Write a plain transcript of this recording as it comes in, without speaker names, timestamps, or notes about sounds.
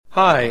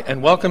Hi,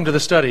 and welcome to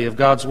the study of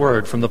God's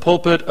Word from the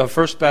pulpit of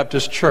First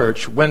Baptist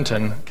Church,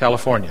 Winton,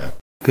 California.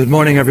 Good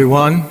morning,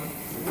 everyone.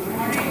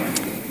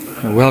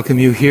 I welcome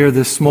you here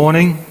this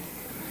morning.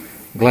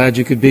 Glad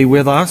you could be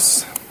with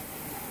us.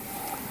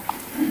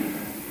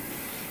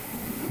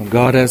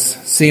 God has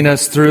seen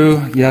us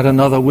through yet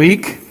another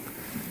week,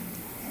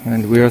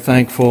 and we are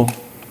thankful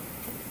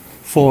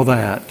for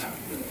that.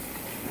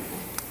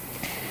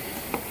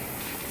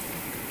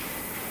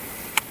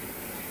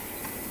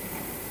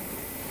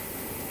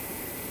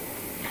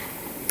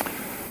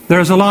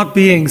 There's a lot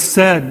being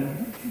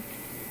said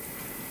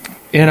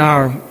in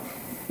our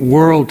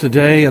world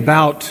today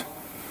about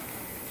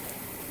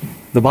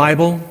the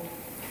Bible,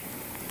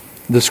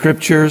 the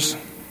Scriptures.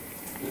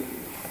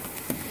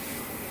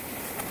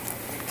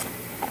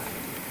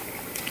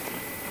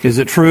 Is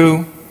it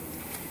true?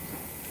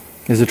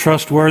 Is it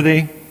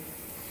trustworthy?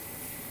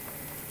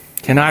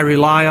 Can I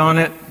rely on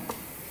it?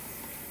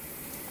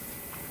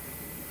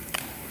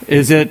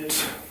 Is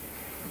it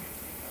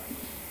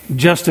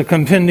just a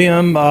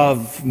compendium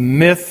of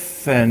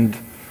myth and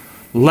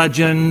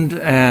legend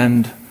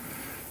and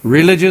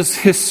religious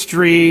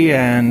history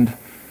and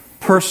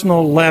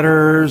personal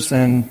letters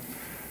and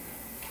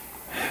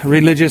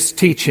religious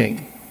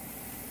teaching?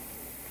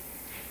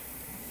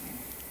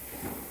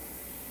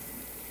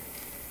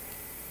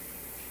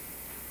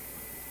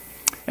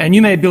 And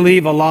you may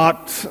believe a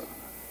lot,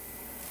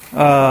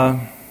 let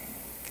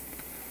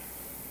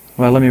me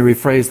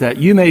rephrase that.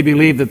 You may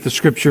believe that the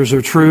Scriptures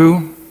are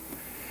true.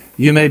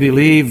 You may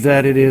believe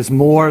that it is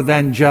more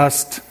than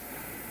just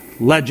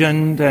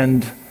legend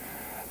and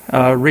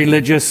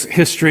religious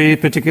history,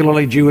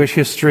 particularly Jewish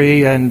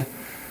history, and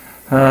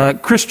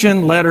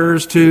Christian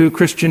letters to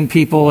Christian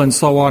people and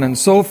so on and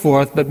so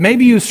forth. But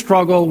maybe you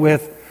struggle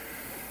with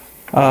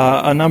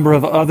a number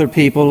of other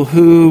people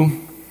who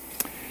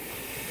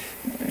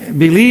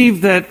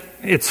believe that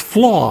it's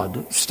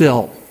flawed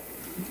still,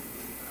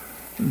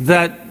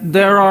 that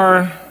there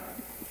are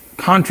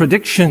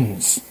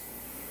contradictions.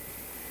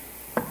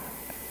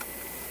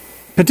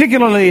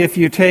 Particularly if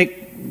you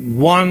take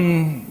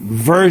one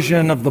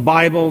version of the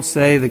Bible,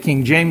 say the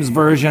King James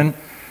Version,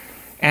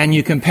 and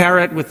you compare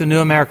it with the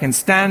New American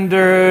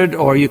Standard,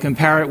 or you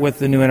compare it with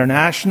the New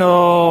International,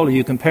 or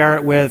you compare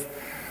it with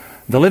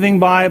the Living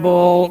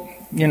Bible,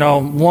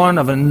 one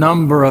of a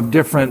number of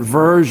different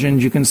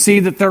versions, you can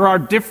see that there are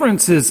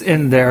differences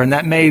in there, and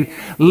that may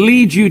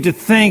lead you to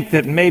think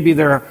that maybe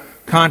there are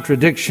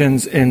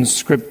contradictions in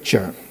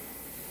Scripture.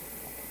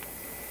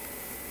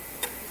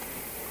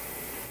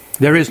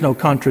 There is no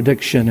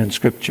contradiction in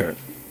Scripture.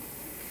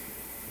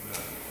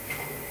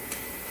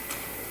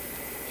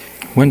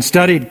 When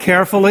studied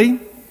carefully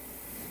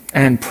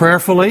and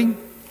prayerfully,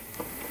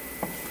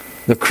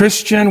 the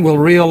Christian will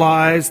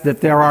realize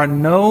that there are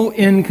no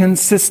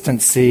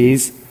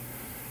inconsistencies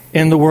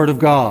in the Word of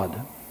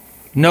God.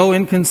 No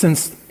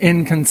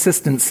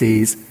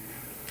inconsistencies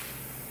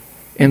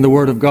in the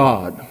Word of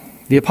God.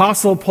 The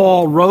Apostle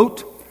Paul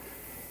wrote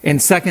in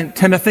 2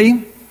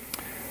 Timothy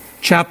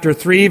Chapter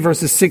 3,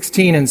 verses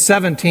 16 and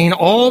 17,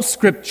 all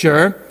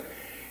Scripture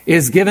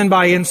is given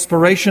by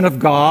inspiration of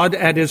God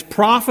and is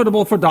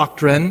profitable for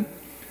doctrine,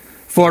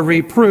 for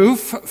reproof,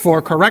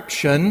 for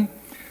correction,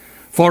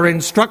 for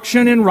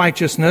instruction in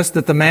righteousness,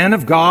 that the man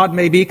of God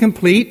may be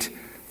complete,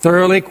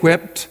 thoroughly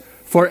equipped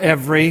for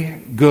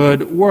every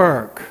good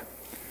work.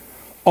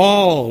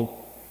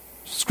 All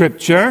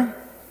Scripture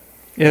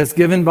is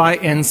given by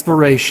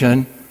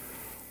inspiration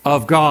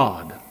of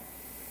God.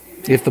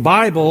 If the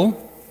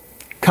Bible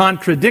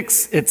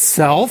contradicts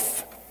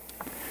itself,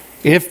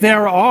 if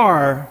there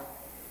are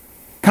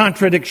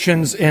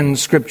contradictions in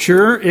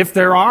Scripture, if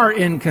there are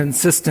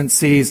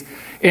inconsistencies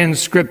in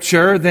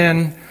Scripture,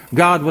 then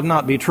God would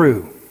not be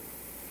true.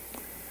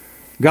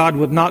 God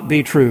would not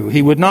be true.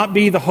 He would not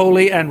be the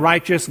holy and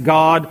righteous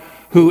God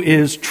who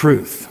is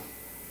truth.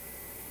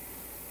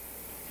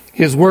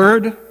 His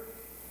Word,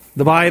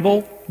 the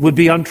Bible, would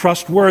be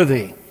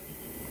untrustworthy.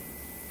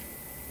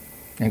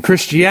 And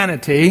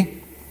Christianity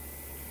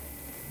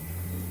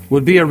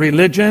would be a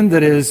religion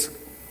that is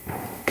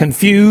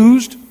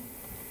confused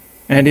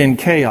and in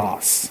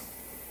chaos.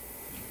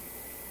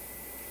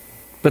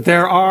 But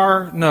there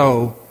are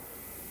no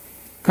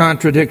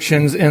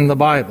contradictions in the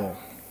Bible.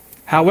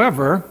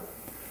 However,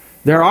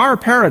 there are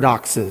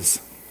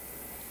paradoxes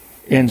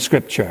in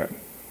Scripture.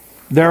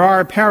 There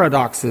are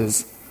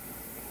paradoxes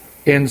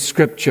in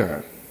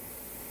Scripture.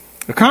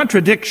 A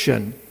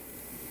contradiction,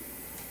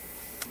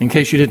 in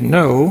case you didn't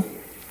know,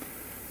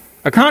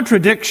 a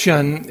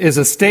contradiction is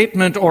a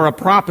statement or a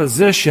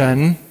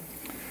proposition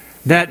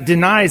that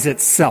denies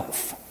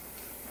itself.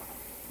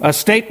 A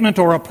statement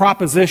or a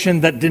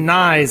proposition that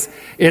denies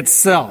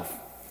itself.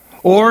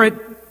 Or it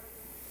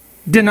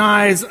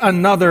denies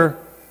another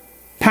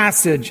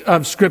passage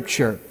of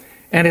Scripture.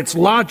 And it's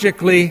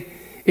logically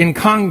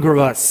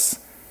incongruous,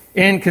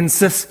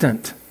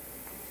 inconsistent,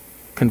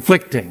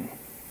 conflicting.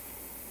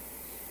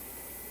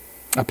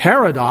 A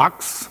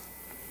paradox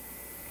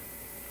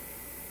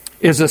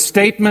is a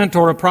statement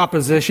or a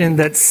proposition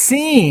that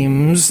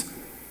seems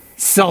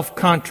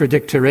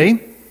self-contradictory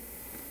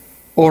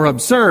or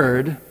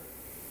absurd,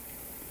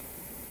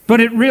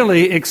 but it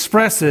really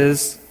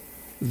expresses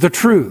the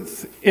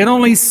truth. It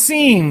only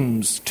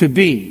seems to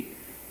be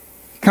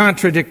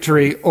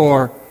contradictory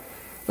or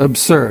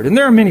absurd. And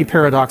there are many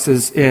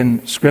paradoxes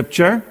in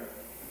Scripture.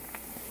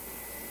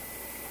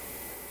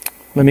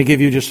 Let me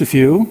give you just a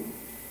few.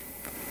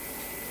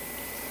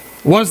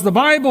 Was the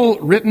Bible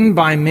written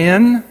by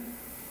men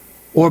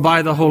or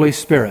by the Holy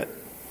Spirit?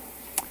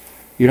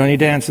 You don't need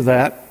to answer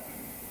that.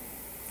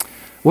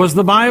 Was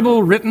the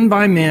Bible written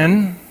by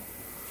men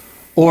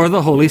or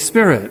the Holy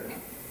Spirit?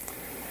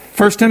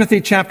 1 Timothy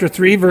chapter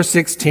 3, verse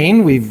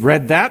 16, we've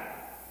read that.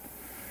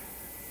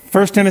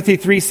 1 Timothy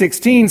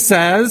 3:16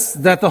 says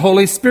that the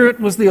Holy Spirit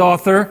was the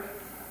author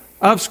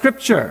of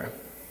Scripture.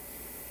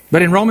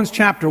 But in Romans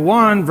chapter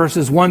 1,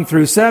 verses 1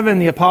 through 7,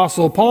 the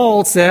Apostle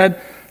Paul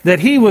said that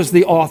he was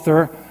the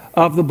author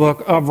of the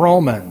book of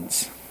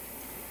Romans.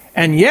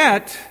 And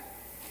yet,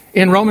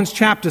 in Romans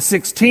chapter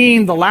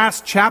 16, the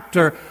last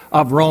chapter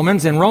of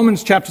Romans, in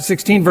Romans chapter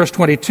 16, verse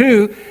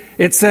 22,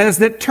 it says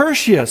that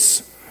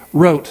Tertius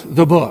wrote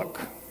the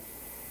book.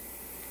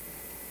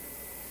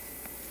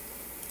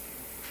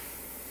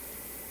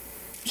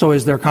 So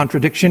is there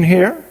contradiction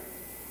here?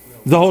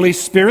 The Holy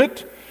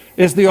Spirit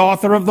is the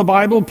author of the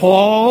Bible.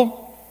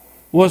 Paul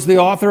was the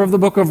author of the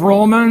book of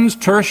Romans.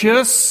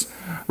 Tertius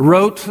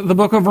wrote the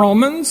book of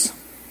Romans.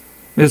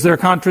 Is there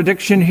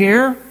contradiction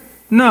here?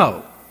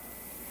 No.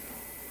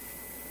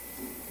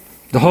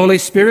 The Holy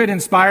Spirit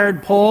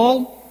inspired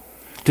Paul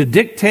to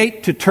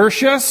dictate to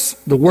Tertius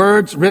the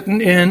words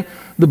written in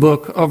the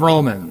book of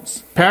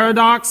Romans.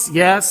 Paradox,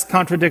 yes.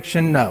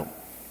 Contradiction, no.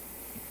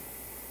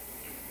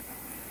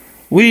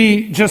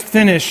 We just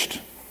finished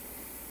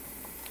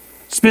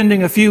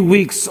spending a few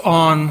weeks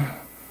on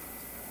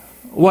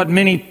what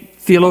many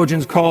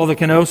theologians call the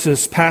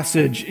kenosis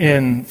passage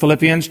in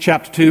Philippians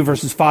chapter 2,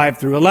 verses 5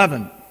 through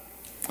 11.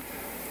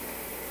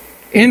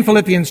 In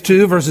Philippians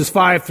 2, verses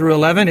 5 through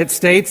 11, it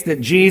states that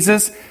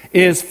Jesus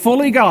is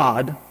fully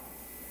God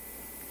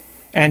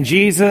and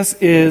Jesus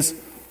is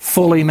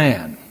fully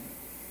man.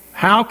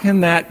 How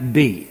can that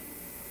be?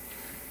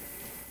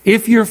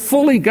 If you're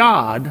fully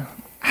God,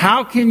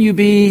 how can you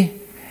be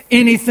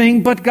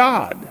anything but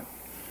God?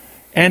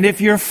 And if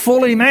you're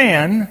fully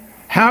man,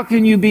 how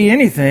can you be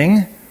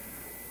anything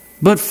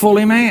but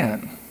fully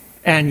man?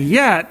 And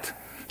yet,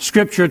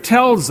 Scripture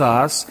tells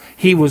us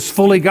he was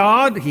fully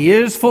God, he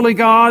is fully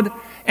God,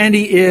 and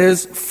he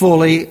is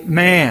fully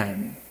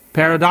man.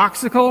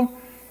 Paradoxical?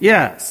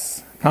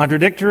 Yes.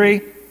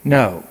 Contradictory?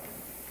 No.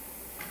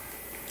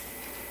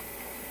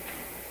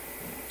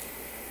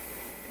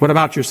 What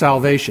about your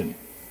salvation?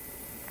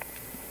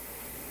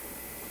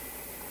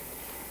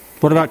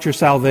 What about your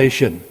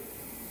salvation?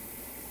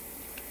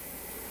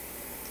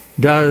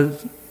 Did,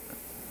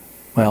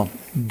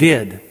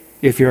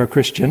 if you're a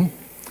Christian,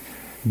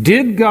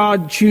 did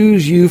God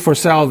choose you for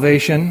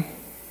salvation,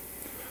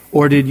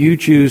 or did you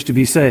choose to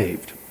be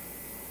saved?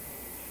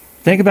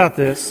 Think about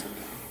this.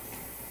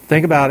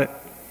 Think about it.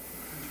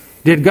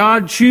 Did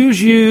God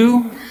choose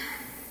you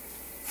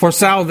for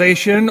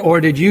salvation,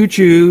 or did you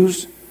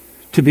choose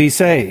to be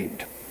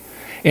saved?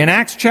 In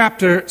Acts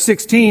chapter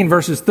 16,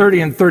 verses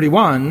 30 and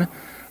 31,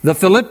 the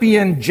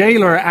Philippian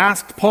jailer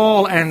asked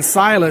Paul and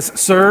Silas,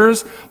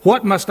 "Sirs,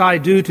 what must I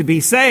do to be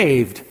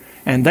saved?"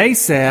 And they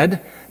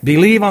said,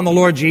 "Believe on the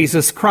Lord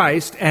Jesus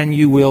Christ, and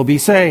you will be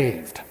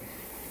saved."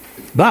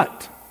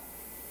 But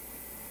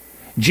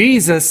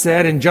Jesus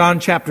said in John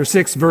chapter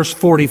 6, verse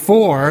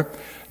 44,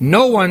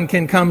 "No one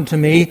can come to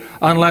me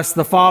unless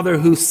the Father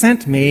who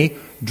sent me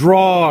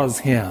draws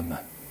him."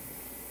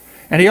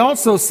 And he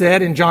also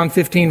said in John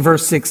 15,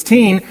 verse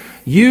 16,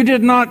 "You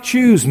did not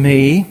choose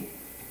me,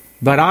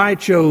 but I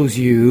chose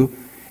you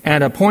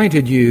and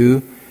appointed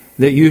you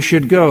that you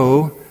should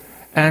go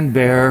and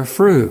bear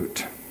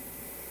fruit."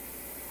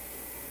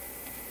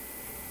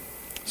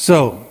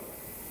 So,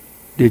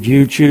 did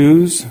you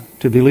choose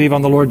to believe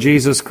on the Lord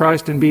Jesus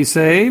Christ and be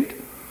saved?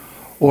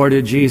 Or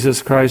did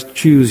Jesus Christ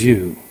choose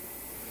you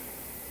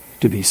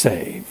to be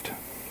saved?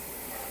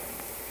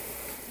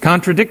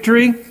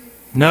 Contradictory?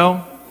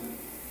 No.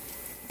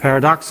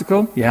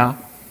 Paradoxical? Yeah.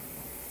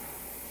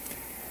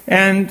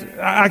 And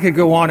I could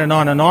go on and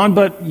on and on,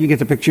 but you get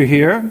the picture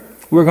here.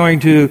 We're going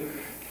to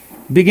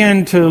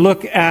begin to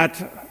look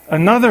at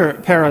another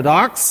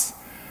paradox,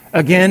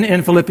 again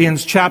in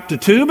Philippians chapter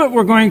 2, but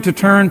we're going to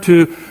turn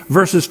to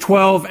verses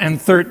 12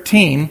 and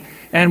 13,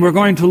 and we're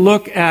going to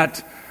look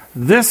at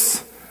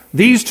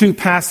these two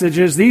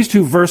passages, these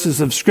two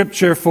verses of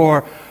Scripture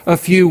for a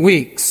few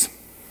weeks.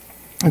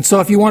 And so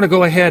if you want to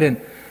go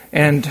ahead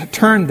and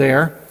turn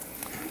there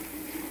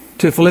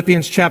to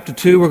Philippians chapter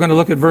 2, we're going to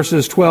look at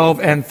verses 12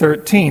 and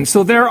 13.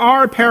 So there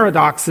are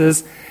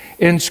paradoxes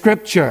in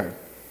Scripture,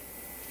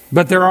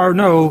 but there are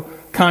no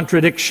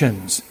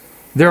contradictions.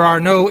 There are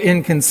no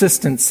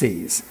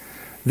inconsistencies.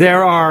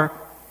 There are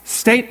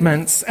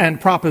statements and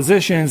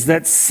propositions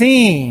that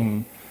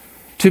seem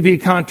to be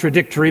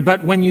contradictory,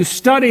 but when you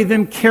study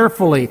them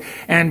carefully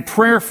and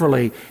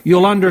prayerfully,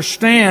 you'll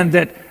understand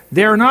that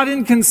they're not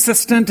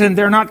inconsistent and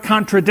they're not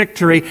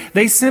contradictory.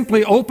 They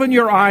simply open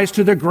your eyes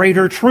to the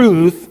greater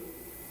truth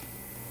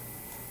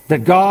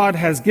that God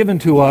has given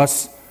to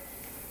us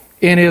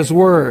in His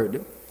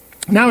Word.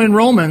 Now in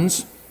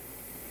Romans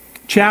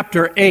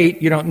chapter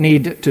 8, you don't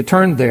need to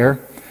turn there,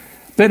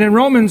 but in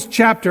Romans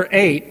chapter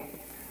 8,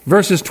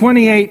 verses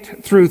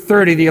 28 through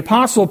 30, the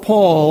Apostle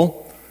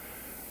Paul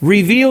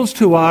reveals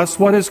to us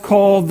what is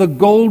called the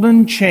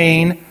golden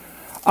chain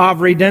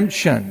of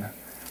redemption.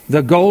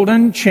 The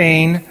golden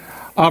chain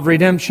of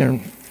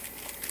redemption.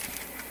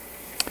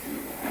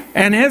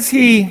 And as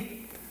he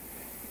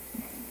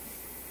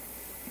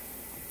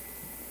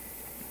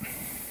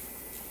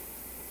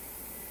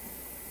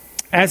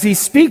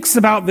speaks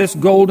about this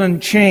golden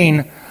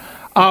chain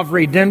of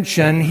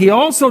redemption, he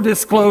also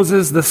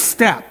discloses the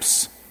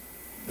steps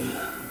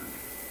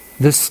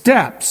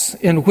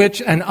in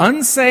which an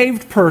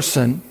unsaved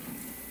person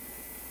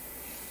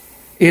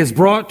is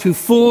brought to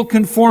full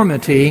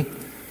conformity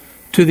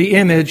to the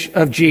image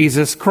of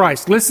Jesus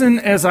Christ. Listen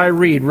as I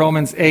read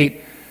Romans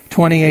 8,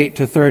 28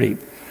 to 30.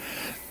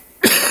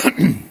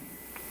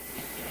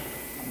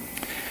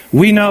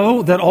 We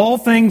know that all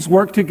things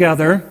work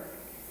together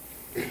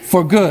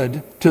for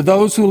good to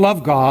those who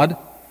love God,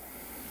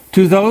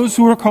 to those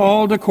who are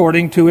called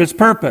according to His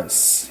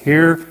purpose.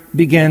 Here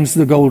begins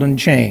the golden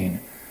chain.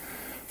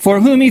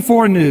 For whom He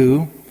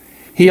foreknew,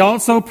 He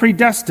also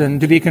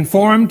predestined to be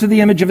conformed to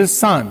the image of His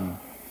Son,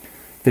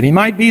 that He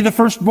might be the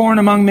firstborn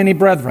among many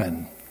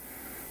brethren.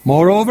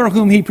 Moreover,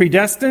 whom He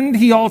predestined,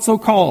 He also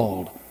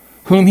called.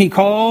 Whom He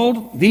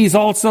called, these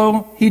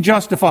also He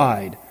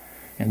justified.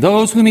 And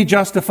those whom He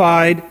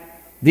justified,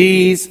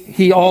 these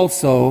He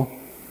also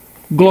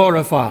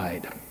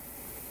glorified.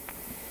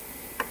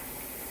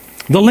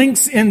 The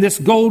links in this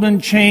golden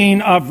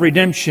chain of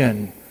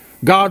redemption: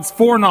 God's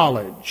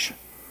foreknowledge,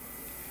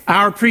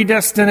 our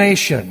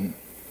predestination,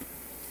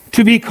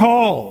 to be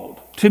called,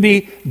 to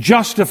be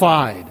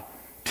justified,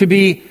 to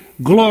be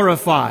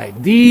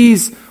glorified.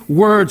 These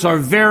words are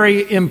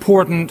very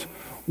important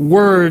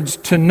words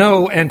to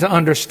know and to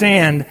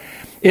understand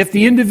if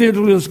the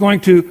individual is going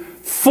to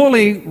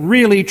fully,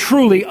 really,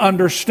 truly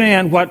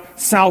understand what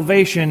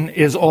salvation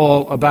is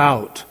all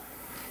about.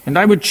 And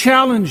I would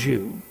challenge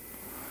you,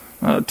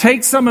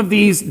 take some of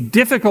these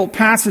difficult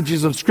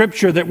passages of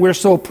Scripture that we're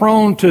so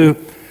prone to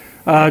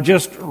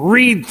just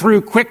read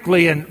through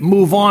quickly and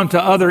move on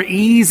to other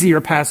easier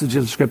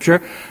passages of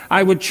Scripture.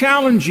 I would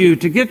challenge you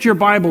to get your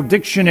Bible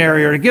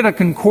dictionary or to get a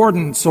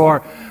concordance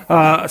or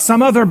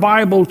some other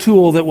Bible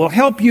tool that will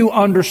help you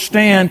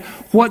understand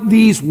what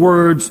these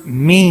words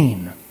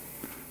mean.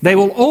 They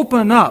will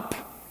open up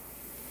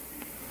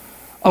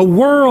a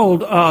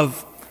world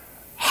of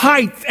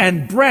height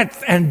and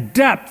breadth and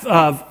depth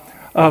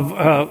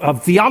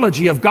of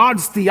theology, of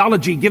God's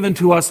theology given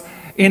to us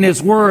in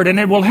His Word, and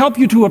it will help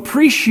you to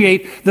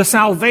appreciate the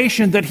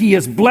salvation that He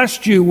has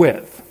blessed you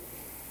with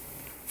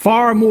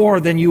far more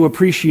than you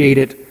appreciate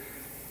it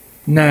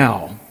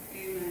now.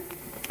 Amen.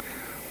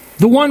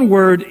 The one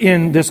word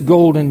in this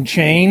golden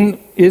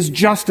chain is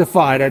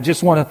justified. I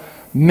just want to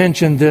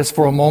mention this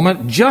for a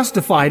moment.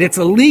 Justified, it's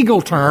a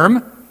legal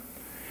term.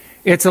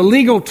 It's a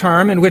legal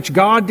term in which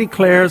God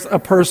declares a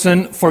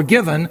person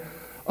forgiven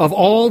of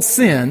all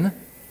sin,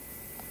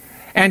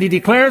 and He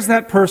declares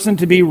that person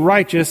to be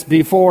righteous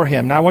before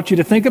Him. Now I want you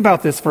to think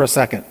about this for a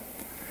second.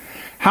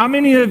 How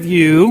many of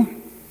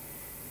you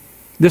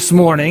this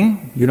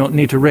morning, you don't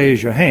need to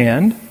raise your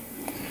hand,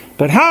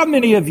 but how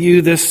many of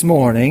you this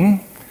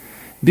morning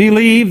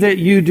believe that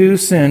you do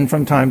sin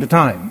from time to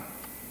time?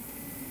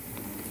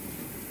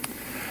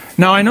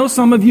 Now I know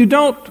some of you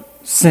don't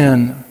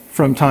sin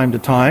from time to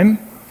time.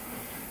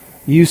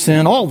 You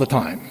sin all the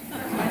time.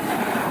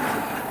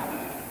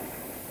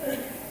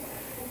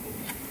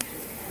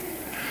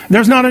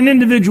 There's not an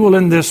individual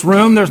in this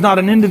room, there's not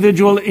an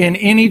individual in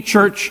any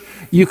church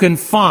you can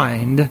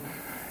find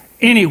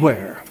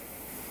anywhere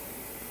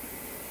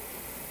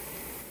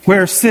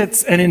where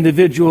sits an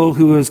individual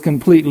who is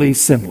completely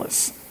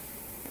sinless.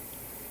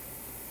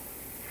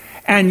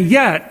 And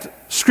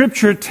yet,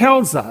 Scripture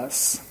tells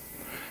us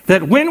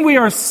that when we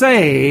are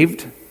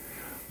saved,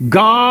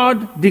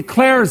 God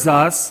declares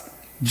us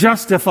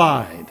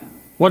justified.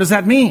 What does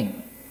that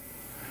mean?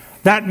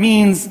 That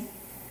means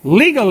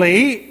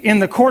legally, in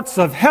the courts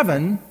of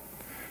heaven,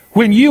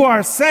 when you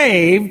are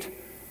saved,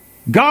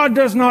 God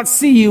does not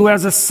see you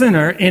as a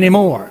sinner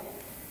anymore.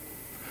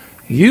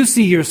 You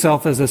see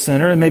yourself as a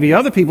sinner, and maybe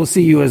other people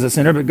see you as a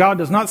sinner, but God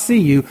does not see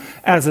you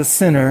as a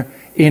sinner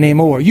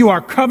anymore. You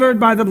are covered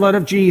by the blood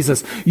of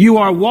Jesus. You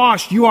are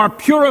washed. You are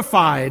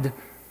purified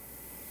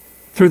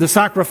through the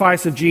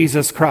sacrifice of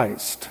Jesus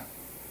Christ.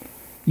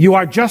 You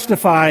are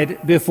justified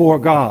before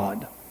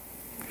God.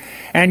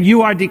 And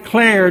you are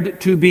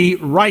declared to be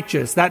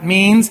righteous. That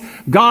means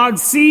God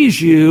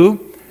sees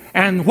you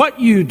and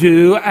what you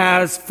do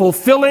as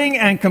fulfilling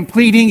and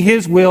completing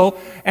His will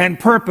and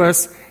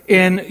purpose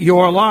in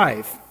your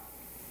life.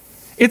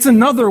 It's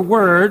another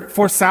word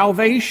for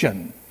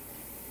salvation.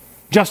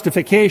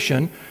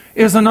 Justification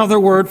is another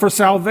word for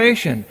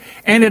salvation.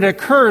 And it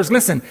occurs,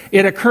 listen,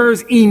 it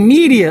occurs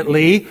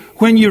immediately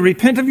when you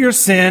repent of your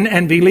sin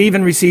and believe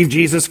and receive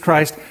Jesus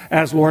Christ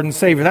as Lord and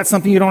Savior. That's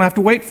something you don't have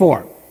to wait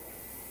for.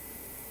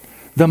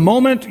 The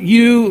moment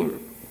you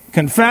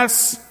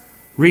confess,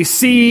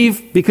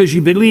 receive, because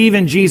you believe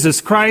in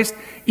Jesus Christ,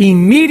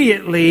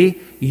 immediately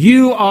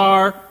you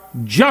are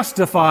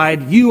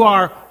justified, you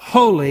are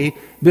holy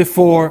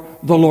before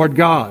the Lord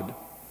God.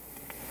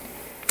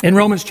 In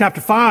Romans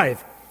chapter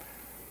 5,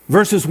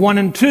 verses 1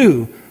 and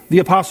 2, the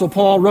Apostle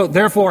Paul wrote,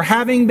 "Therefore,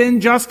 having been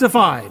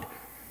justified,"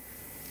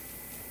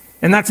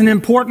 and that's an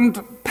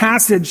important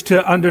passage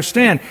to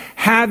understand.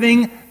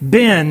 Having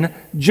been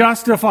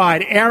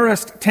justified,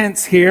 aorist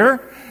tense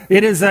here.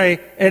 It is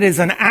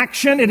an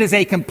action, it is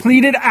a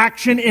completed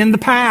action in the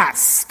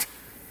past.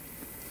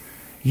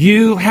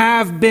 You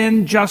have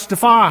been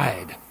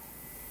justified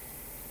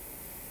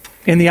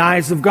in the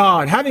eyes of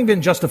God. Having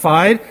been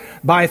justified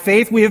by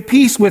faith, we have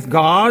peace with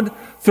God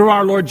through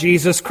our Lord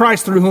Jesus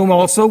Christ, through whom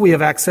also we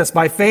have access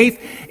by faith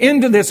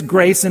into this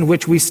grace in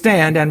which we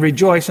stand and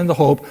rejoice in the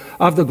hope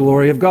of the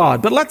glory of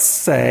God. But let's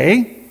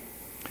say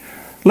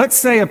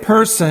a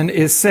person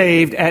is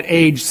saved at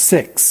age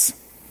 6.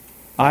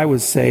 I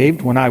was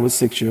saved when I was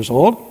 6 years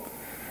old.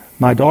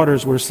 My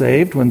daughters were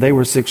saved when they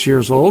were 6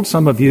 years old.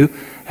 Some of you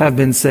have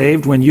been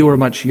saved when you were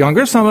much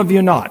younger, some of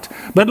you not.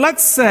 But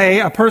let's say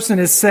a person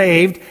is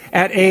saved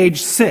at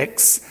age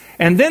 6,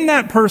 and then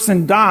that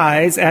person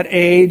dies at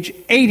age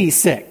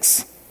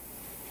 86.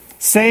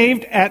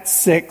 Saved at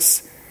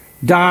 6,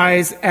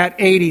 dies at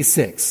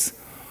 86.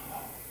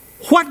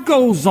 What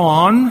goes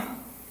on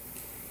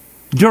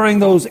during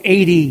those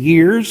 80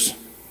 years?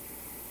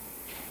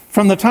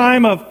 From the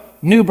time of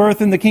new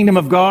birth in the kingdom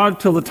of God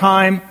till the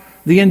time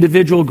the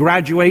individual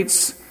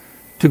graduates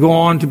to go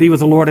on to be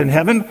with the Lord in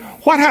heaven.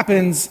 What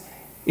happens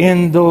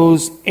in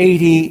those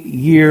 80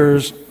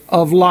 years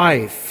of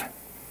life?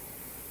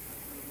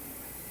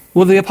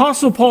 Well, the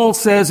Apostle Paul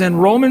says in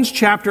Romans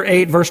chapter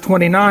 8, verse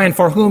 29,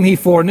 "For whom he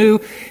foreknew,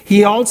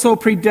 he also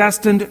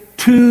predestined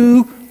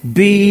to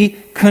be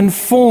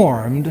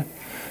conformed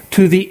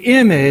to the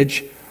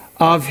image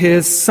of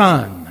his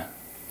Son."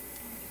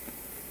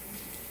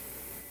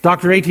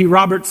 Dr. A.T.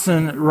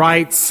 Robertson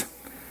writes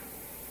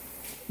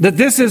that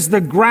this is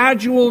the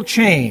gradual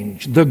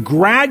change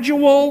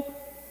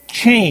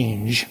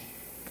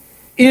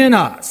in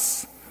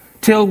us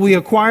till we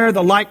acquire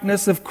the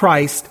likeness of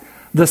Christ,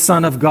 the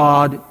Son of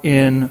God,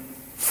 in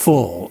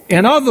full.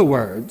 In other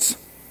words,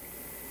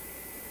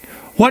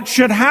 what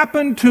should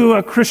happen to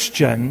a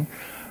Christian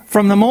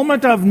from the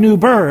moment of new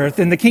birth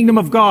in the kingdom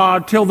of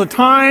God till the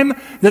time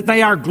that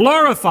they are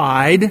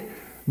glorified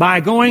by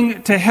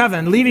going to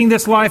heaven, leaving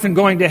this life and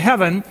going to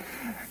heaven,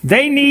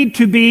 they need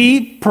to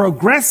be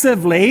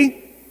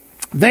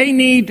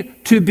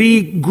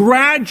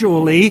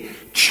gradually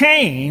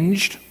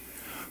changed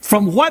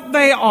from what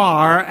they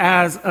are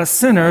as a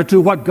sinner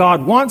to what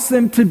God wants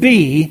them to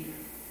be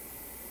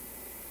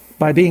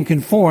by being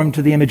conformed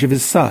to the image of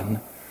His Son,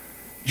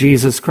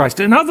 Jesus Christ.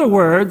 In other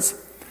words,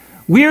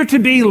 we are to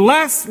be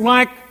less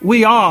like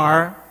we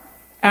are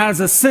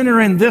as a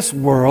sinner in this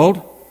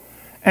world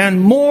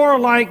and more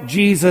like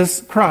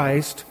Jesus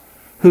Christ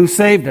who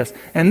saved us.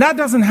 And that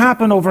doesn't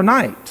happen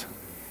overnight.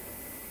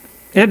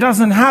 It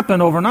doesn't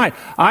happen overnight.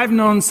 I've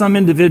known some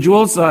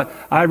individuals.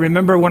 I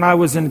remember when I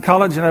was in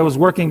college and I was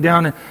working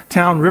down in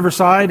town,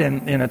 Riverside,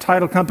 in a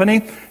title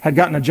company, had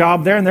gotten a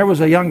job there, and there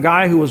was a young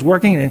guy who was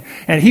working,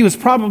 and he was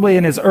probably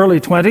in his early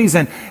 20s,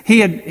 and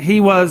he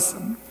was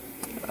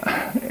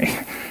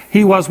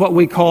what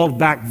we called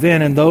back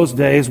then in those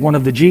days one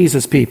of the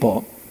Jesus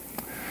people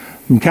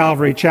from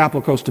Calvary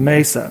Chapel, Costa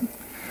Mesa.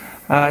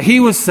 He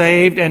was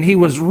saved, and he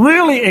was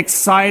really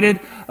excited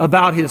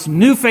about his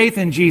new faith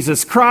in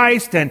Jesus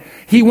Christ, and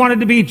he wanted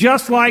to be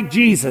just like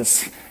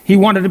Jesus. He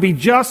wanted to be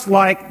just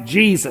like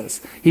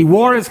Jesus. He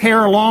wore his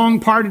hair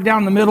long, parted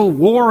down the middle,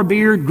 wore a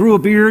beard, grew a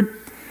beard,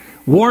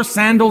 wore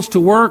sandals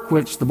to work,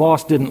 which the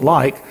boss didn't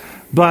like,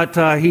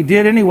 but he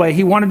did anyway.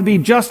 He wanted to be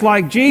just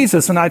like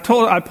Jesus, and I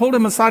pulled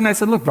him aside and I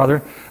said, "Look,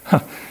 brother,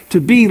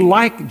 to be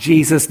like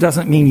Jesus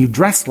doesn't mean you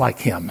dress like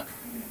Him.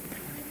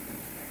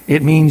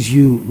 It means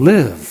you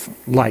live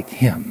like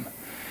Him.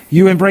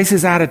 You embrace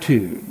His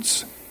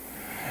attitudes.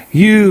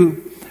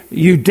 You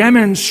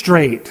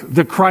demonstrate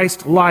the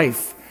Christ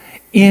life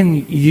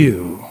in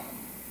you."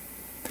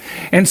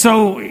 And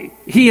so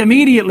he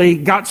immediately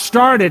got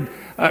started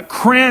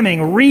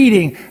cramming,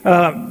 reading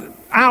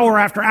hour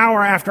after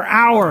hour after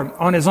hour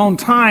on his own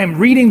time,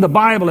 reading the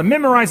Bible and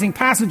memorizing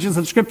passages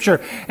of Scripture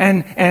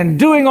and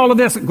doing all of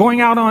this,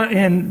 going out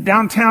in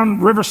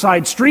downtown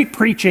Riverside, street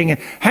preaching and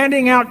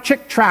handing out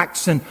chick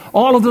tracts and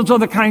all of those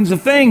other kinds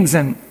of things.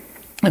 And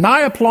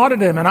I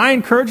applauded him and I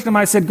encouraged him.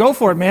 I said, "Go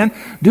for it, man.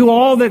 Do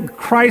all that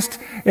Christ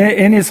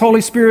and His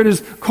Holy Spirit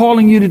is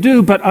calling you to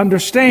do, but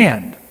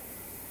understand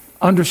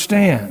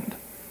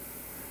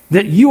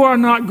that you are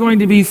not going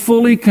to be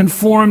fully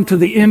conformed to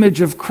the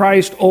image of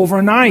Christ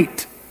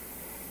overnight.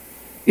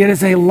 It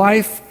is a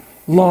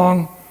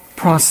lifelong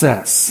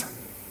process."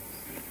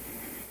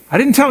 I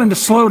didn't tell him to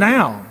slow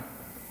down.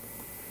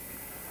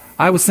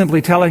 I was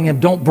simply telling him,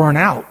 don't burn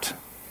out.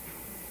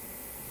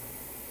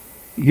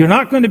 You're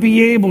not going to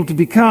be able to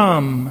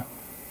become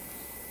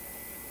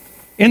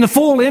in the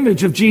full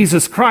image of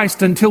Jesus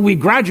Christ until we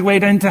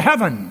graduate into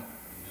heaven.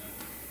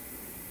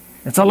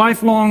 It's a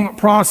lifelong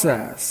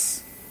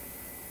process.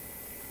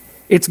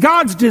 It's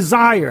God's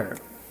desire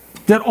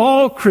that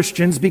all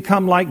Christians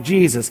become like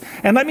Jesus.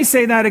 And let me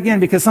say that again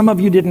because some of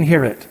you didn't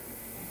hear it.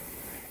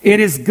 It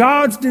is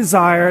God's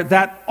desire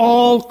that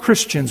all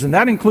Christians, and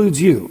that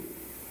includes you,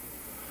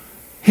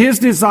 His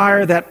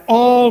desire that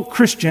all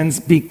Christians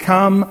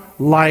become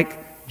like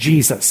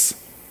Jesus,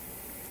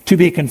 to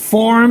be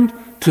conformed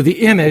to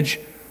the image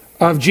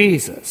of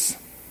Jesus.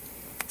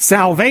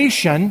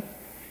 Salvation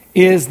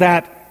is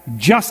that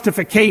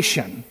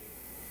justification.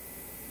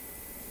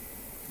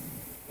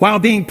 While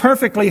being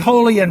perfectly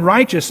holy in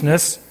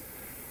righteousness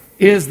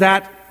is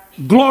that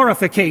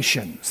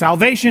glorification.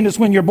 Salvation is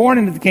when you're born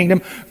into the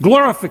kingdom.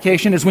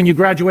 Glorification is when you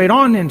graduate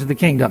on into the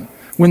kingdom,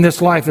 when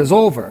this life is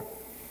over.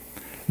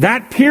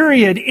 That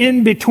period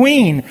in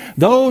between,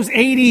 those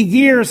 80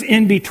 years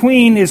in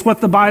between, is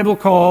what the Bible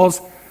calls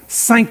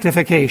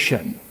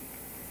sanctification.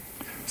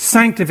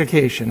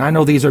 Sanctification. I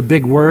know these are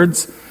big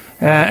words,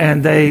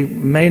 and they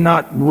may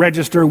not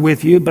register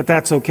with you, but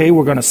that's okay.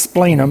 We're going to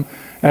explain them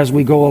as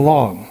we go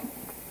along.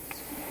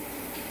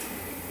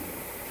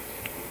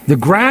 The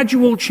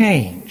gradual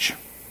change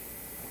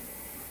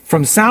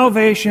from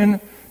salvation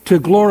to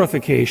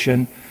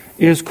glorification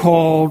is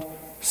called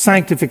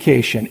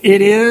sanctification.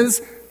 It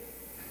is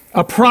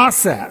a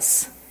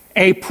process,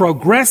 a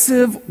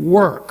progressive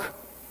work,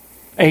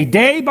 a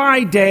day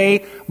by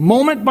day,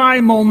 moment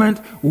by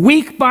moment,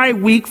 week by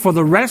week for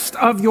the rest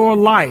of your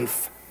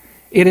life.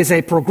 It is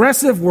a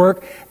progressive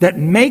work that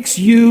makes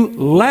you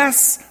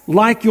less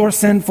like your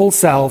sinful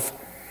self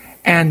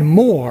and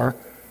more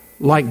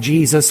like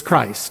Jesus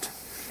Christ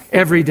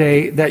every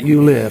day that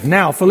you live.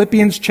 Now,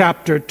 Philippians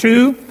chapter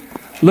 2,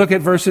 look at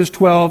verses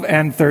 12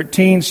 and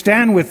 13.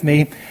 Stand with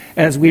me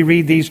as we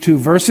read these two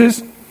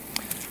verses.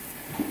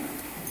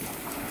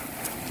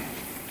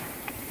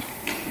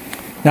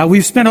 Now,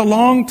 we've spent a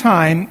long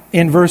time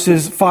in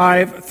verses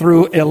 5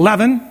 through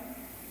 11,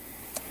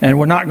 and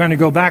we're not going to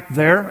go back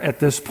there at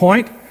this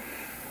point.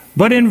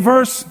 But in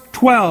verse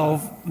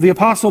 12, the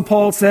Apostle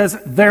Paul says,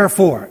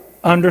 therefore,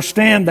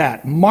 understand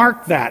that,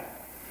 mark that.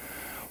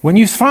 When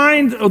you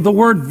find the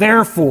word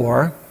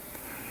therefore,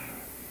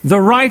 the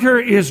writer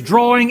is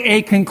drawing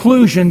a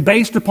conclusion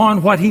based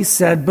upon what he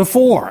said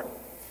before.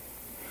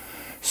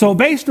 So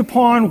based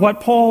upon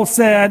what Paul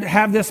said,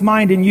 have this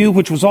mind in you,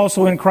 which was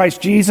also in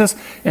Christ Jesus,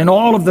 and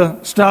all of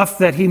the stuff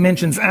that he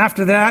mentions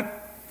after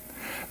that.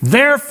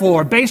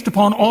 Therefore, based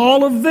upon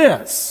all of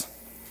this,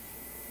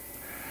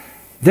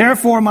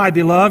 therefore, my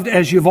beloved,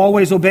 as you've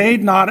always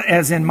obeyed, not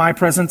as in my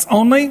presence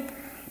only,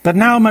 but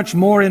now much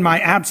more in my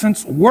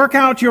absence, work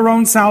out your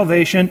own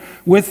salvation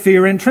with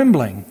fear and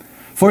trembling.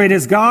 For it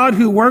is God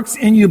who works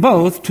in you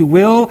both to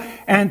will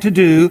and to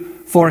do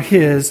for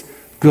His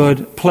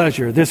good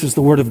pleasure. This is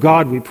the word of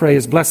God. We pray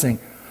His blessing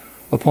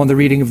upon the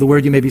reading of the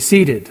word. You may be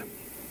seated.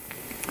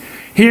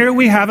 Here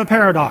we have a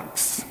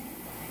paradox.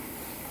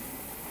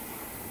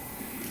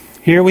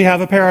 Here we have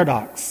a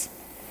paradox.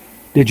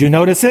 Did you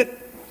notice it?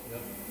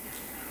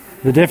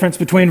 The difference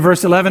between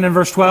verse 11 and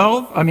verse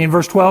 12?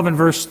 Verse 12 and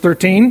verse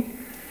 13.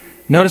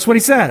 Notice what he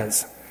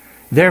says.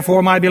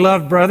 Therefore, my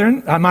beloved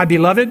brethren, my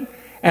beloved,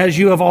 as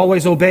you have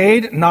always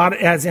obeyed, not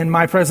as in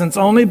my presence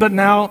only, but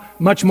now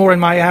much more in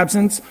my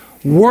absence,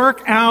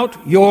 work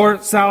out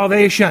your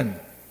salvation.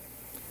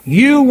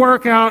 You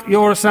work out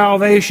your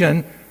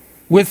salvation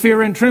with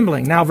fear and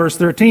trembling. Now verse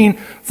 13,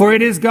 for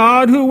it is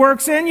God who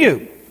works in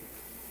you.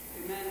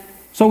 Amen.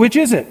 So which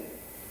is it?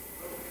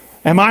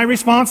 Am I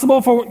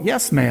responsible for?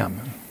 Yes, ma'am.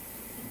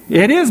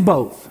 It is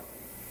both.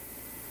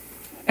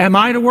 Am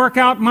I to work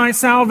out my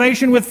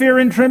salvation with fear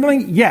and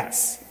trembling?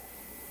 Yes.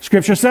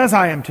 Scripture says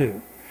I am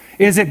to.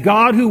 Is it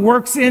God who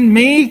works in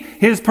me,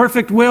 His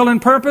perfect will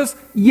and purpose?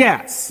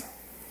 Yes.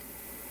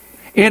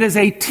 It is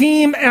a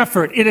team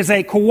effort. It is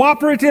a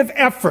cooperative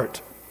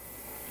effort.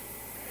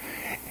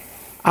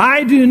 I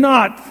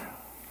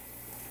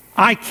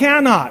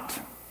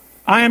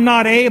am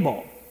not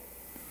able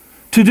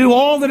to do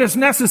all that is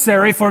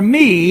necessary for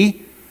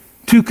me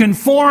to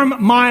conform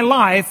my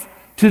life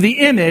to the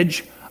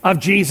image of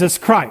Jesus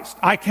Christ.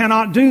 I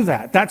cannot do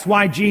that. That's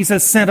why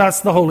Jesus sent us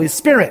the Holy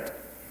Spirit.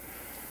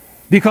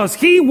 Because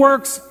He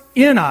works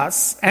in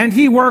us and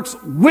He works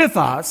with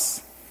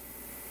us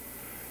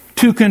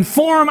to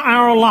conform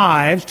our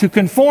lives, to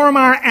conform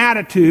our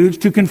attitudes,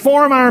 to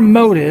conform our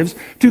motives,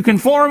 to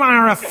conform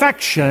our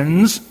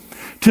affections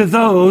to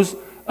those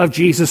of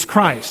Jesus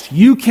Christ.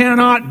 You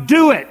cannot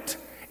do it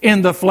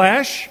in the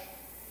flesh.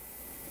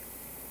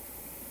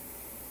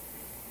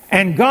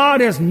 And God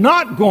is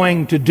not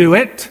going to do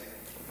it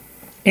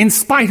in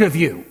spite of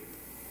you.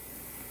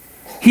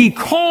 He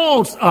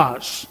calls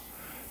us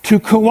to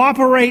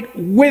cooperate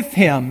with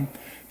Him,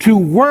 to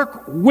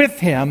work with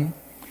Him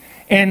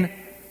in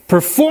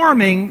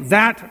performing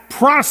that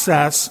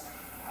process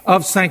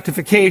of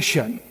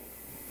sanctification.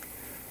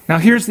 Now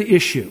here's the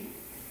issue.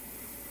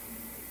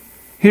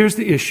 Here's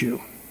the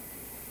issue.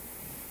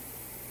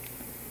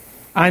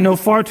 I know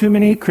far too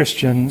many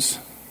Christians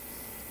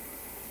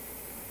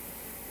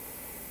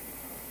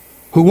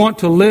who want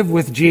to live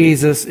with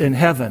Jesus in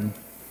heaven,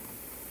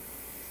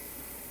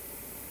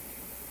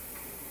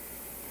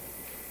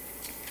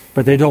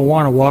 but they don't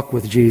want to walk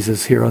with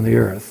Jesus here on the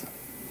earth.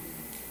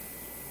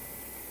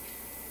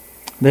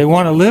 They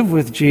want to live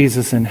with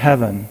Jesus in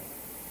heaven,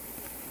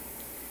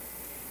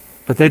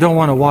 but they don't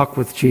want to walk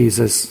with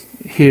Jesus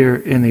here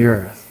in the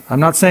earth. I'm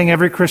not saying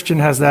every Christian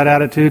has that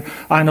attitude.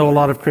 I know a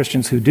lot of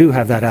Christians who do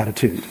have that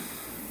attitude.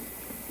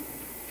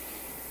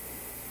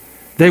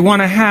 They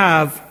want to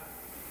have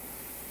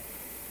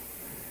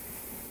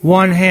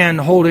one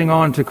hand holding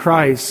on to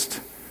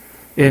Christ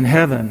in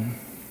heaven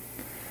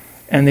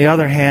and the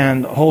other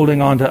hand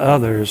holding on to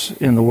others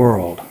in the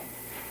world.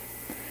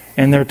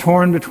 And they're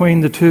torn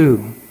between the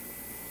two.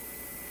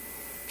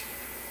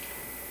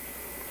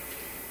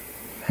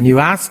 And you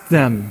ask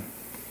them,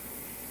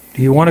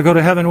 do you want to go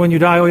to heaven when you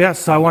die? Oh,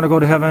 yes, I want to go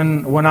to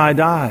heaven when I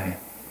die.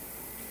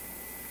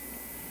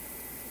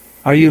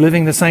 Are you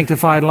living the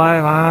sanctified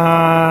life?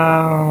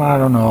 I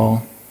don't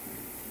know.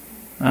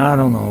 I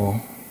don't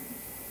know.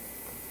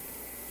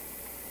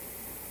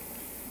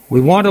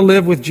 We want to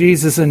live with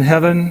Jesus in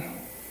heaven,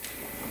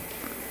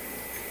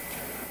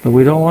 but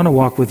we don't want to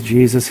walk with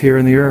Jesus here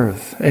in the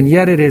earth. And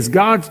yet it is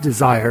God's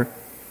desire.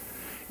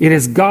 It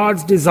is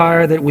God's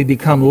desire that we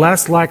become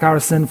less like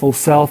our sinful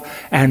self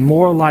and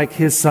more like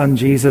His Son,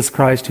 Jesus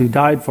Christ, who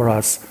died for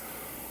us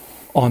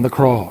on the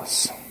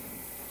cross.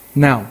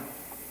 Now,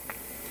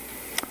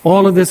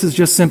 all of this is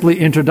just simply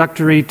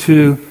introductory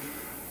to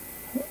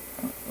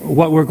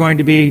what we're going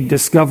to be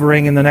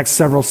discovering in the next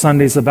several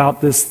Sundays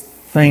about this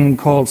thing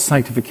called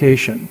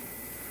sanctification.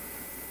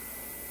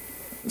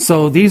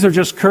 So these are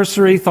just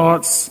cursory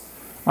thoughts,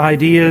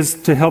 ideas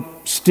to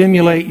help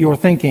stimulate your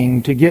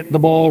thinking, to get the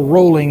ball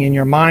rolling in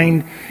your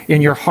mind,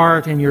 in your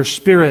heart, in your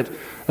spirit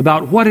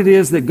about what it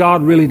is that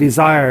God really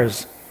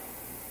desires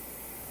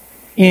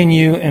in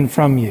you and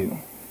from you.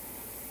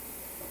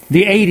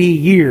 The 80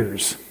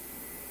 years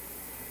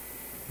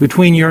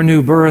between your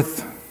new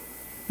birth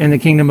in the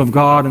kingdom of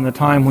God and the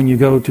time when you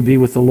go to be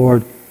with the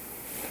Lord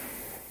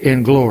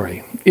in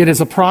glory. It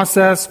is a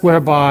process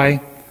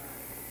whereby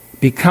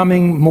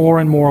becoming more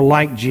and more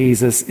like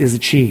Jesus is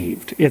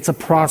achieved. It's a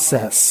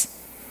process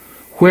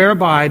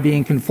whereby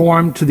being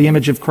conformed to the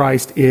image of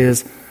Christ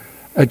is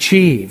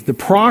achieved. The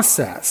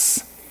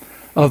process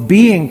of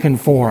being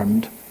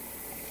conformed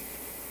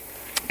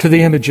to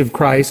the image of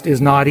Christ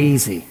is not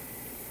easy.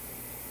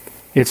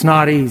 It's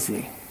not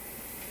easy.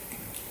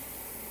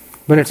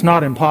 But it's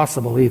not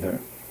impossible either.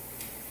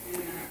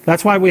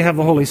 That's why we have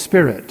the Holy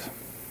Spirit.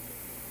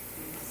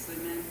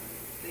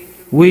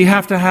 We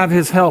have to have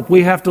His help.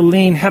 We have to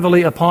lean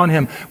heavily upon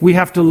Him. We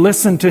have to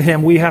listen to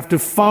Him. We have to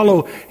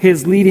follow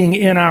His leading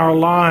in our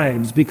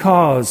lives,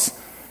 because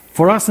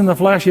for us in the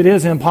flesh it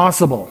is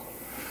impossible.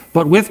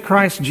 But with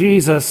Christ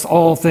Jesus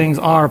all things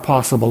are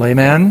possible.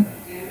 Amen?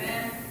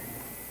 Amen.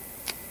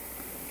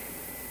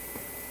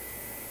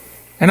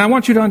 And I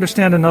want you to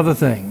understand another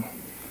thing.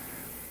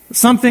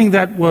 Something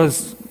that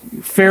was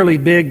fairly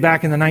big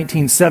back in the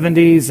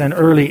 1970s and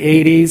early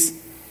 80s.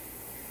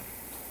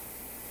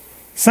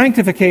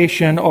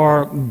 Sanctification,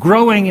 or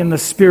growing in the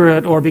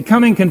Spirit, or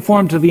becoming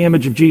conformed to the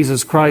image of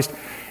Jesus Christ,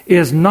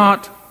 is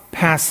not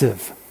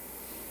passive.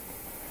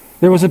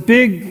 There was a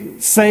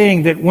big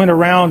saying that went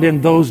around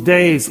in those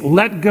days,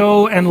 let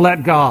go and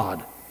let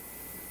God.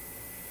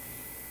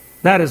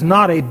 That is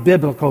not a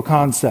biblical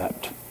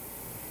concept.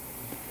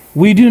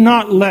 We do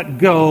not let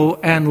go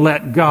and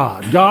let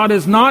God. God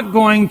is not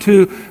going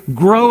to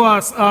grow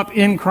us up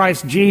in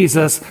Christ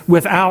Jesus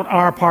without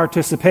our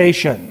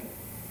participation.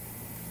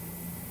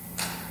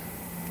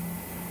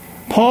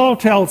 Paul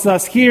tells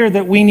us here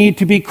that we need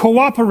to be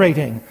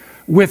cooperating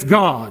with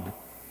God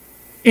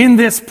in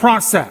this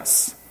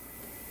process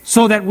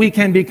so that we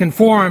can be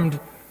conformed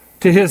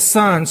to His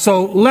Son.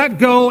 So let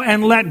go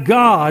and let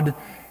God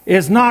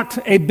is not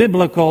a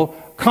biblical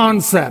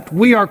concept.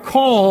 We are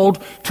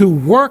called to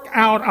work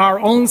out our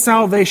own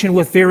salvation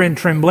with fear and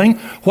trembling,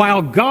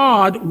 while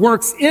God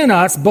works in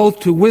us both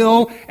to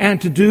will and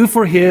to do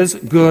for His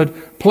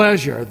good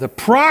pleasure. The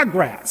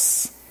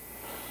progress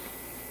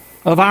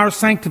of our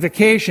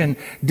sanctification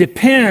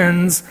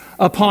depends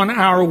upon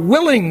our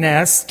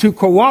willingness to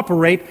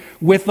cooperate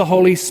with the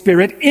Holy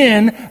Spirit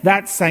in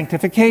that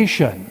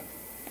sanctification.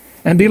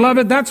 And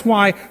beloved, that's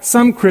why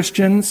some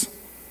Christians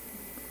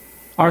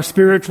are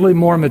spiritually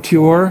more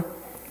mature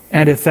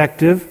and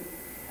effective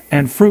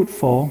and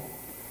fruitful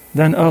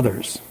than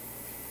others.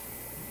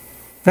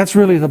 That's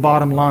really the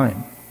bottom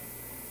line.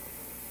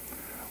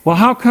 Well,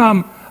 how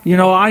come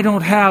I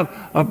don't have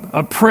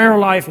a prayer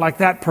life like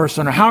that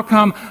person? Or how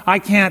come I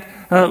can't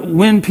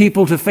win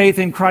people to faith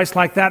in Christ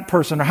like that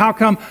person? Or how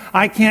come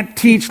I can't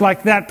teach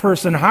like that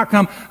person? Or how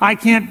come I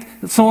can't,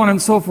 so on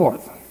and so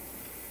forth?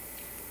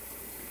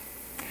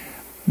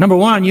 Number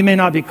one, you may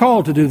not be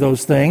called to do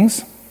those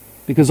things,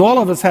 because all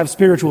of us have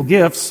spiritual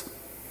gifts,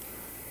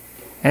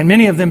 and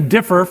many of them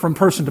differ from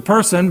person to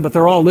person, but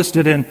they're all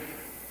listed in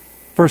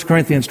 1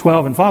 Corinthians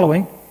 12 and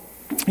following,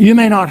 you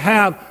may not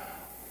have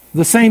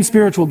the same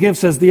spiritual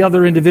gifts as the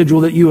other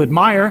individual that you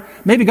admire.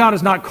 Maybe God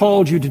has not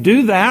called you to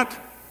do that.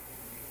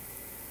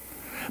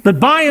 But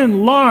by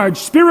and large,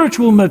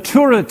 spiritual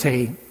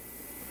maturity,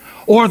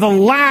 or the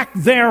lack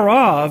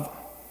thereof,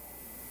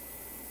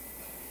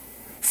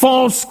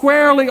 falls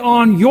squarely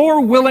on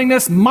your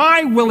willingness,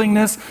 my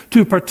willingness,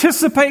 to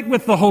participate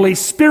with the Holy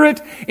Spirit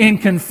in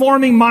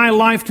conforming my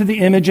life to the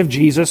image of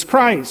Jesus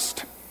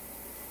Christ.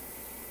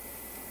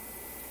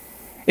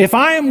 If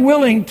I am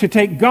willing to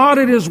take God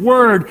at His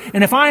word,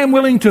 and if I am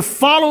willing to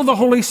follow the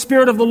Holy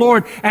Spirit of the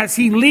Lord as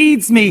He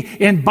leads me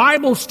in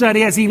Bible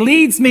study, as He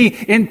leads me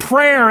in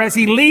prayer, as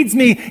He leads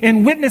me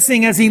in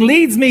witnessing, as He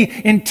leads me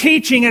in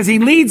teaching, as He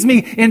leads me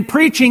in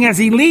preaching, as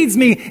He leads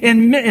me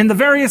in the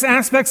various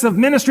aspects of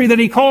ministry that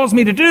He calls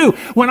me to do,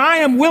 when I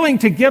am willing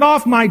to get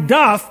off my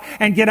duff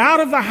and get out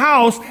of the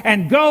house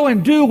and go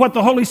and do what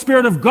the Holy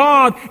Spirit of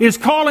God is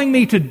calling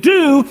me to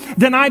do,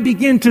 then I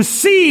begin to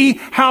see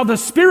how the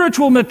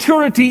spiritual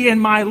maturity in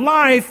my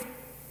life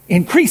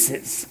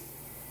increases,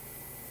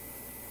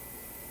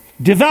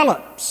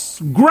 develops,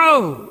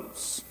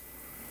 grows,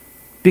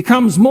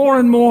 becomes more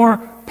and more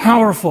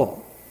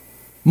powerful,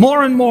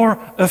 more and more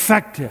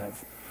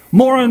effective,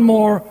 more and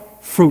more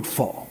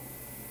fruitful.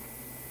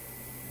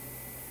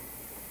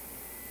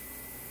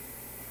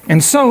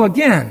 And so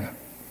again,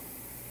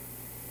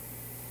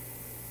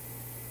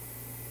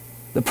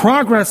 the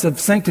progress of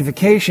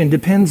sanctification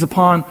depends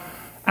upon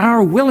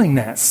our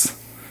willingness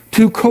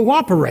to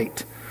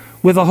cooperate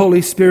with the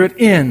Holy Spirit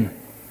in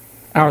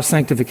our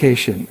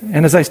sanctification.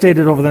 And as I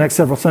stated, over the next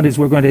several Sundays,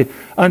 we're going to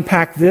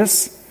unpack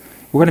this.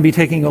 We're going to be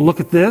taking a look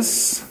at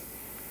this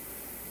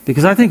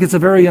because I think it's a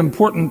very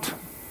important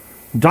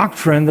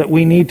doctrine that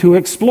we need to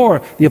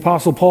explore. The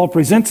Apostle Paul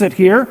presents it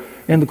here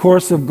in the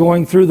course of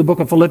going through the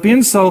book of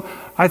Philippians, so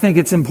I think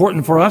it's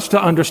important for us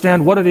to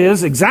understand what it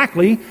is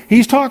exactly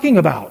he's talking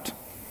about,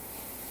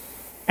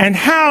 and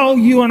how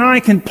you and I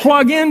can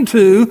plug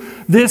into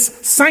this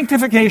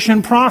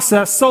sanctification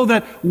process so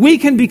that we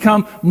can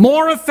become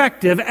more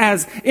effective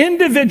as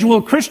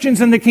individual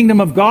Christians in the kingdom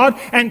of God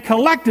and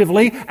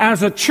collectively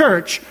as a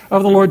church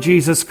of the Lord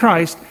Jesus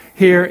Christ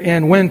here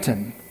in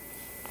Winton.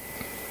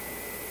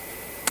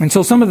 And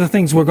so some of the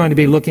things we're going to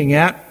be looking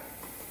at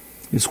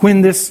is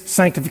when this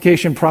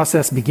sanctification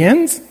process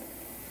begins.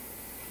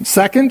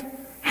 Second,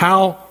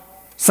 how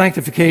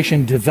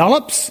sanctification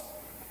develops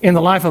in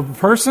the life of a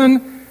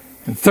person.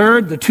 And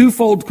third, the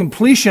twofold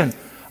completion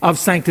of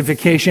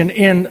sanctification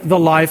in the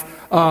life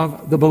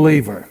of the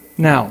believer.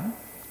 Now,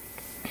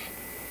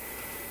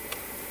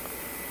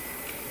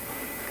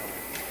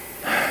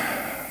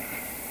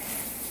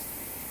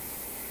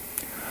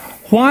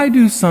 why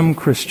do some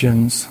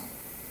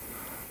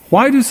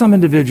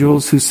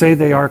individuals who say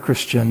they are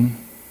Christian,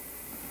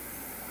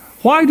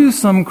 why do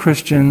some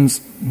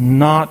Christians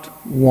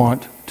not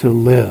want to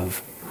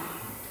live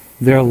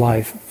their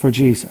life for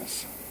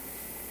Jesus?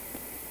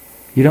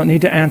 You don't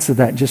need to answer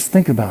that. Just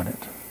think about it.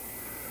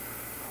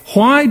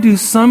 Why do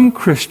some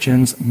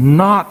Christians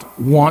not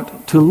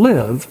want to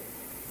live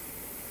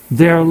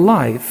their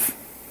life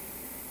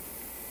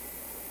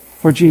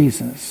for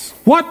Jesus?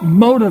 What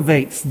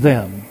motivates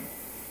them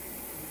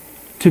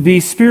to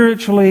be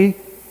spiritually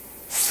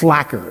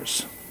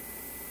slackers?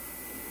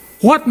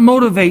 What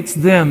motivates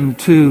them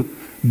to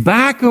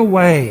back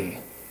away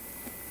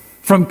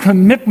from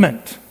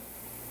commitment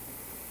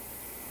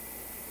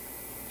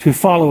to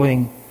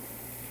following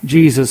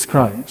Jesus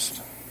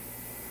Christ?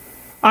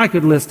 I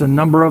could list a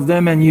number of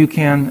them, and you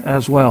can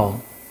as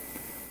well.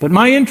 But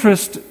my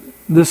interest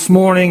this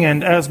morning,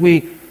 and as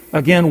we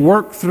again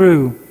work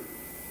through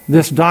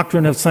this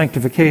doctrine of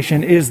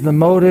sanctification, is the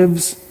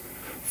motives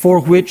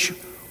for which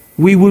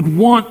we would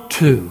want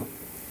to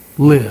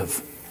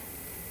live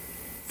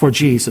for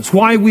Jesus.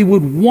 Why we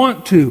would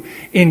want to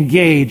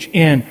engage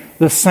in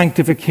the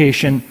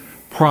sanctification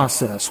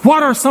process.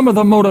 What are some of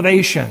the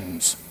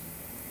motivations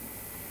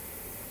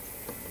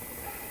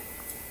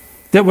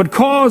that would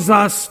cause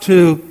us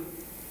to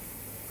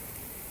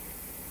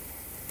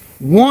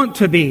want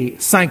to be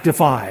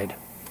sanctified,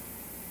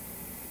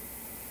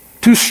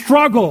 to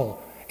struggle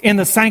in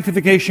the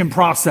sanctification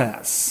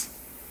process,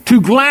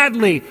 to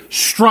gladly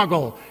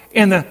struggle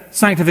in the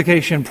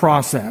sanctification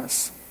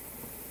process?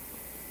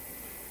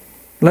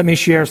 Let me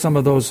share some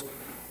of those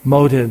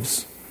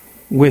motives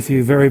with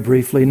you very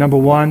briefly. Number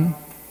one,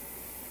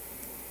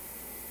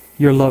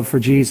 your love for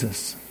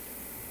Jesus.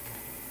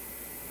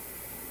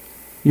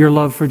 Your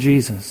love for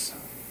Jesus.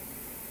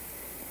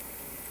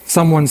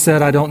 Someone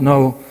said, I don't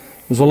know,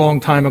 it was a long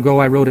time ago,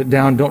 I wrote it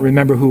down, don't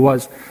remember who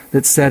was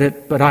that said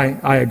it, but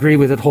I agree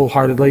with it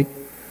wholeheartedly.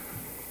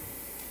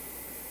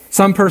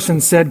 Some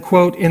person said,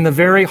 quote, in the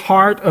very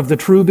heart of the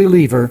true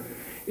believer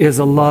is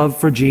a love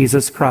for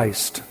Jesus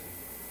Christ.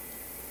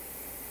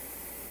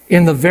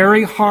 In the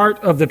very heart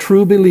of the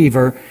true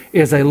believer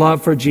is a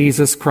love for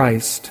Jesus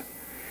Christ.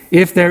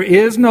 If there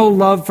is no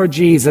love for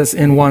Jesus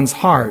in one's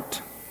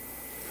heart,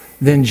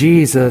 then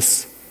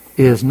Jesus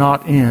is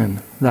not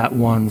in that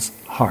one's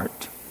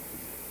heart.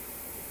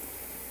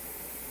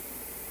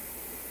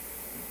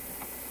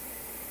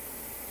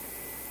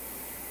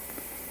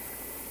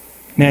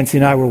 Nancy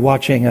and I were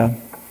watching a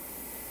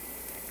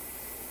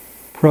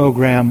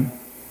program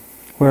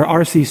where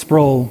R.C.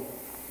 Sproul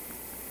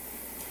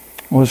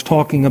was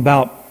talking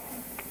about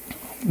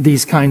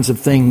these kinds of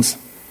things.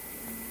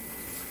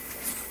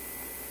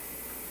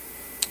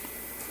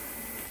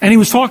 And he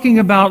was talking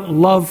about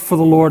love for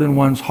the Lord in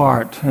one's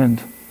heart.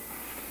 And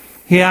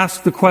he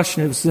asked the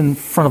question, it was in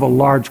front of a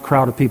large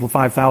crowd of people,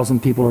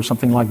 5,000 people or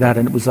something like that,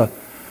 and it was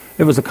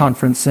a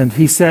conference. And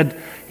he said,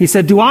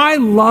 do I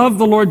love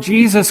the Lord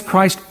Jesus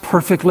Christ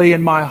perfectly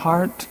in my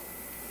heart?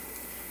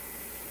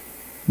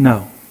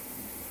 No,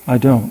 I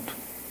don't.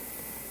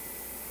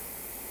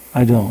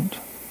 I don't.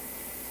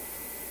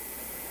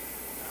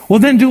 Well,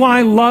 then, do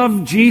I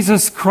love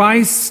Jesus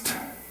Christ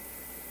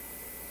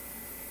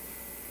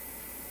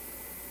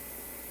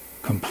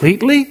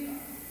completely,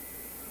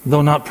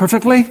 though not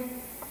perfectly,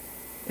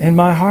 in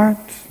my heart?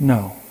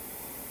 No,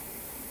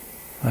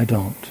 I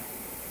don't.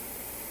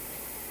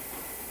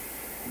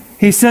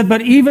 He said,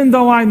 but even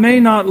though I may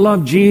not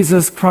love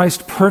Jesus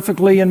Christ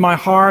perfectly in my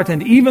heart,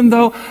 and even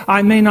though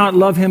I may not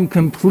love Him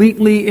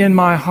completely in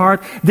my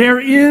heart,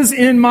 there is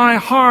in my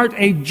heart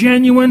a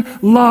genuine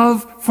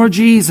love for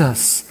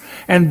Jesus.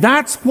 And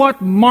that's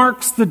what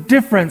marks the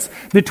difference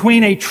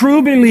between a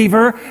true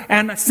believer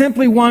and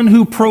simply one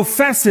who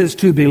professes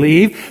to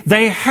believe.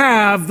 They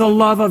have the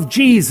love of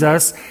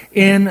Jesus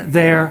in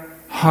their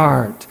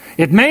heart.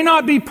 It may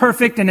not be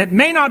perfect and it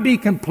may not be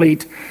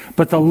complete,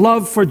 but the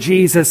love for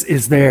Jesus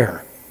is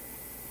there.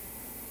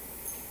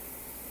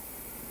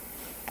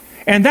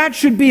 And that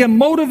should be a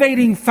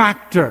motivating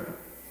factor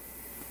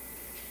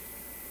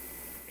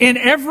in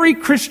every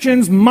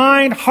Christian's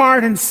mind,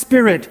 heart, and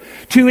spirit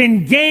to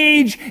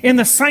engage in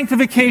the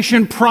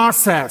sanctification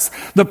process.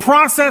 The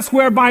process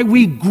whereby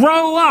we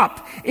grow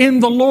up in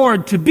the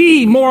Lord to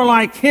be more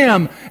like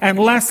Him and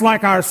less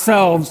like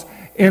ourselves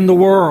in the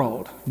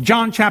world.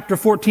 John chapter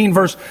 14,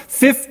 verse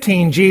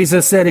 15,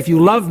 Jesus said, if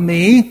you love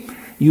me,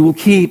 you will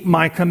keep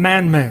my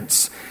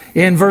commandments.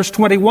 In verse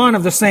 21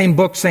 of the same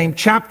book, same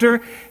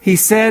chapter, He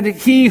said,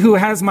 he who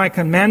has my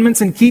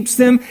commandments and keeps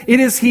them, it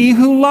is he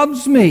who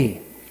loves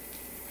me.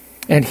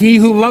 And he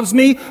who loves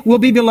me will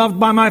be beloved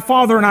by my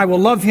Father, and I will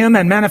love him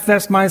and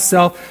manifest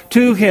myself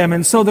to him.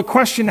 And so the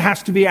question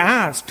has to be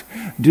asked,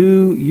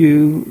 do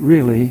you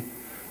really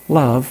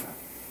love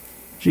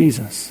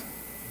Jesus?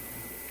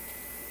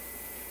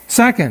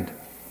 Second,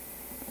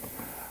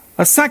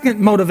 a second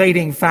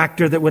motivating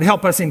factor that would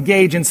help us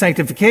engage in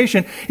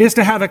sanctification is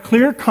to have a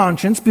clear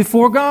conscience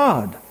before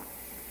God.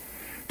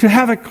 To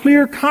have a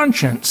clear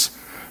conscience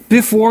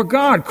before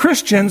God.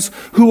 Christians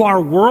who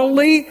are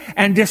worldly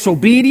and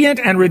disobedient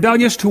and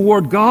rebellious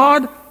toward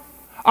God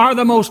are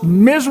the most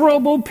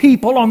miserable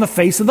people on the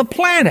face of the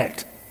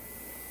planet.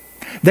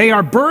 They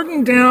are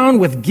burdened down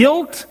with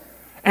guilt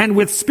and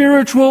with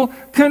spiritual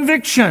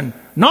conviction.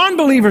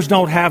 Non-believers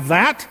don't have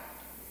that,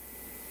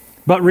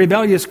 but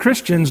rebellious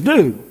Christians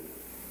do.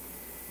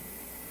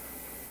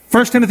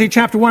 1 Timothy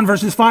chapter 1,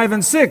 verses 5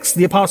 and 6,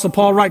 the Apostle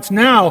Paul writes,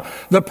 now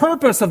the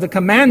purpose of the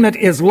commandment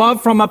is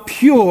love from a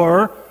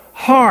pure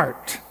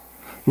heart.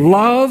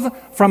 Love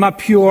from a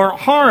pure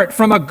heart,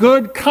 from a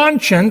good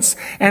conscience,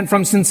 and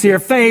from sincere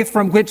faith,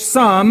 from which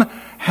some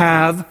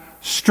have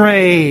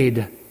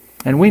strayed.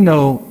 And we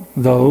know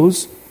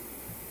those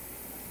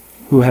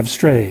who have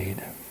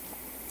strayed.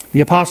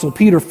 The Apostle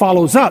Peter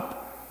follows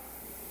up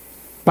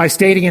by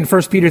stating in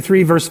 1 Peter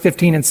 3, verse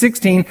 15 and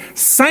 16,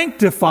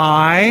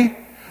 sanctify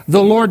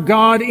the Lord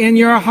God in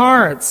your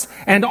hearts,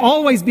 and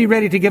always be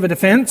ready to give a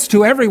defense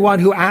to everyone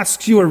who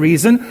asks you a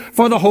reason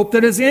for the hope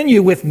that is in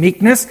you, with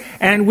meekness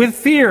and with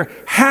fear,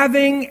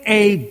 having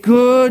a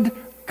good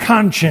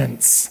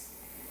conscience.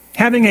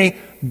 Having a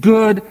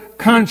good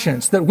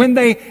conscience, that when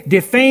they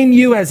defame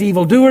you as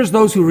evildoers,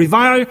 those who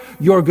revile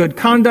your good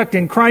conduct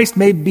in Christ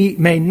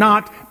may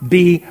not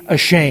be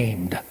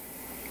ashamed.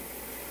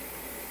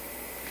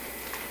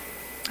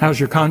 How's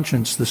your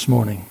conscience this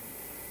morning?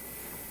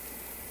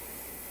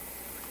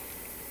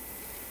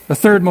 A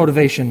third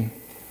motivation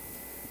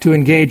to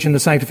engage in the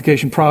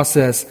sanctification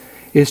process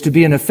is to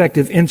be an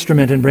effective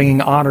instrument in bringing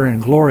honor and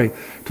glory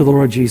to the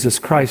Lord Jesus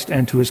Christ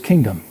and to His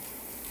kingdom.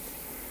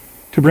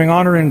 To bring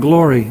honor and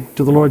glory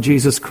to the Lord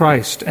Jesus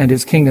Christ and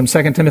His kingdom.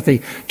 2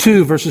 Timothy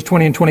 2, verses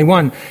 20 and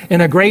 21.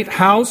 In a great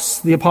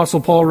house, the Apostle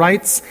Paul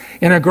writes,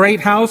 in a great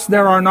house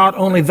there are not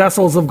only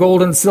vessels of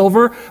gold and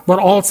silver, but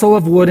also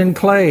of wood and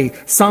clay,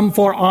 some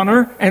for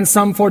honor and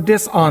some for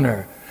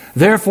dishonor.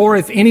 Therefore,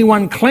 if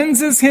anyone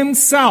cleanses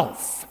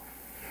himself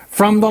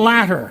from the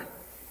latter,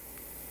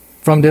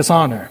 from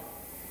dishonor,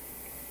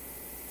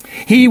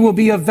 he will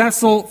be a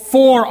vessel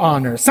for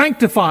honor,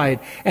 sanctified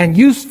and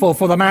useful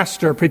for the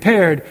master,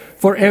 prepared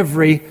for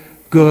every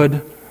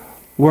good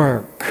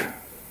work.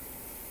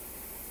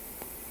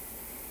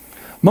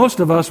 Most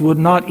of us would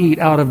not eat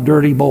out of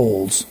dirty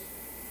bowls.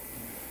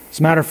 As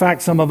a matter of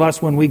fact, some of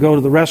us, when we go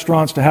to the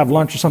restaurants to have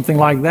lunch or something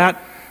like that,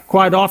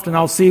 quite often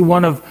I'll see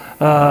one of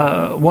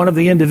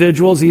the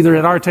individuals, either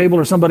at our table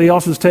or somebody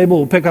else's table,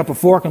 will pick up a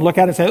fork and look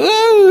at it and say,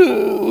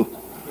 ooh!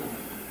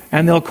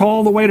 And they'll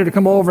call the waiter to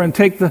come over and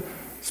take the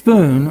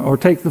spoon or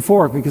take the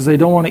fork because they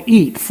don't want to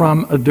eat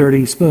from a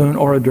dirty spoon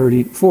or a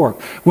dirty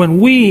fork. When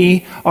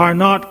we are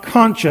not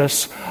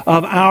conscious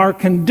of our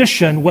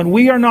condition, when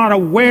we are not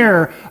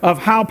aware of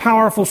how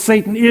powerful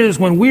Satan is,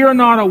 when we are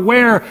not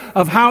aware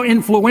of how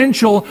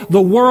influential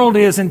the world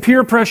is and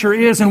peer pressure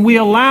is, and we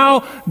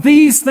allow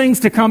these things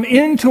to come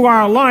into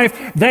our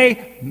life,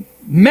 they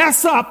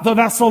mess up the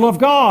vessel of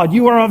God.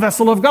 You are a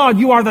vessel of God.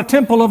 You are the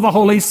temple of the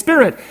Holy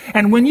Spirit.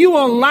 And when you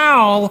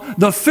allow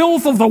the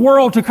filth of the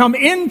world to come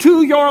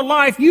into your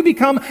life, you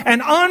become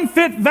an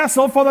unfit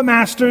vessel for the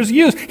Master's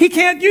use. He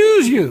can't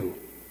use you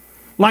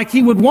like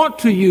He would want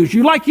to use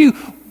you, like you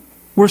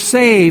were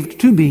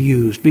saved to be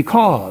used,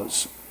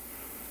 because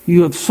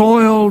you have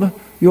soiled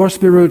your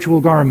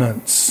spiritual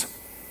garments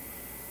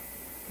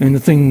in the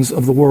things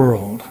of the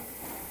world.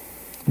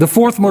 The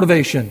fourth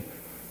motivation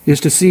is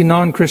to see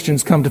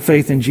non-Christians come to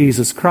faith in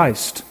Jesus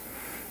Christ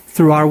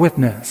through our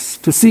witness.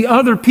 To see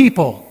other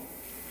people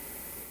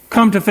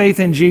come to faith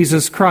in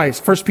Jesus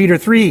Christ. 1 Peter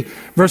 3,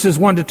 verses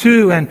 1 to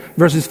 2 and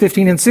verses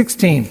 15 and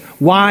 16.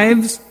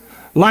 Wives,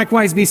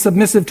 likewise be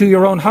submissive to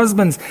your own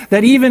husbands,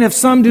 that even if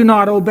some do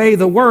not obey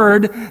the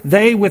word,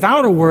 they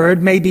without a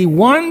word may be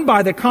won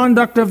by the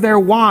conduct of their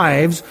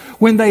wives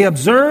when they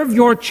observe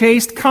your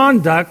chaste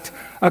conduct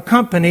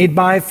accompanied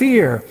by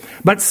fear.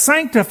 But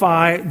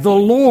sanctify the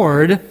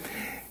Lord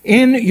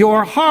in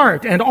your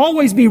heart, and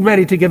always be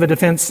ready to give a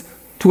defense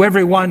to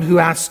everyone who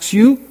asks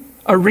you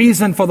a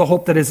reason for the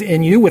hope that is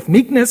in you, with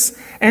meekness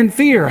and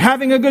fear,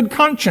 having a good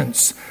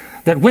conscience,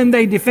 that when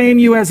they defame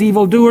you as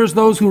evildoers,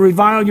 those who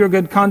revile your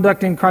good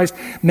conduct in Christ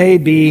may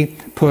be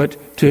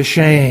put to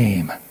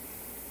shame.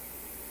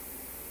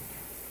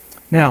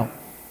 Now,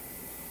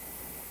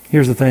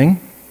 here's the thing.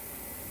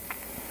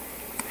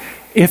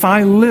 If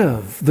I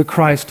live the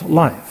Christ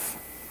life,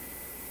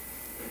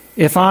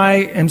 if I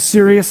am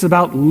serious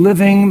about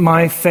living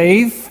my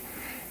faith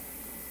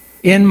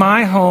in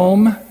my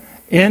home,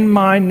 in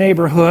my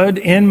neighborhood,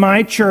 in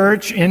my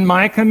church, in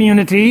my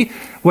community,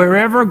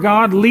 wherever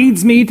God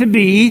leads me to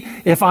be,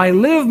 if I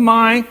live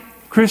my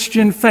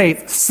Christian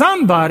faith,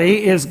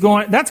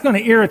 that's going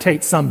to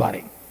irritate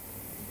somebody.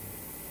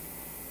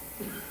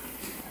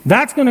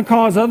 That's going to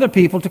cause other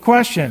people to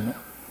question,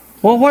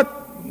 well,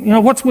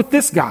 what's with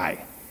this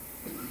guy?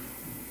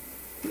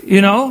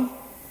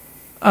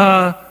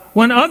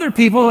 When other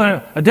people,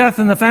 a death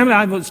in the family,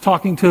 I was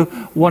talking to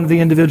one of the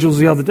individuals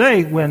the other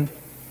day when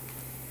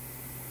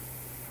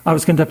I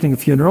was conducting a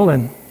funeral,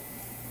 and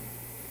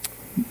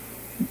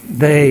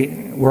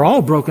they were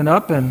all broken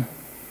up and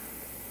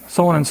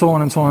so on and so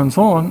on and so on and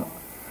so on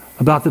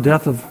about the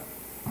death of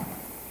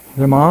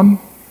their mom.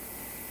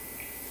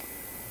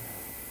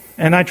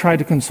 And I tried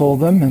to console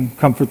them and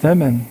comfort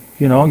them, and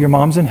your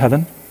mom's in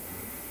heaven.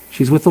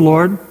 She's with the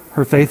Lord.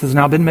 Her faith has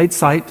now been made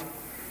sight.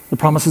 The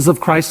promises of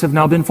Christ have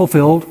now been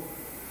fulfilled.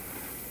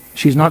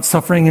 She's not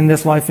suffering in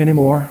this life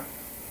anymore.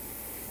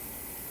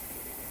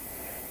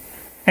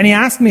 And he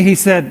asked me, he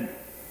said,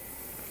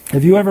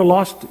 have you ever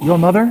lost your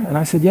mother? And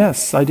I said,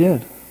 yes, I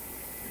did.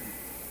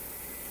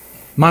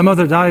 My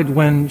mother died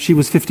when she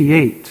was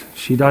 58.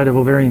 She died of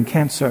ovarian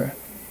cancer.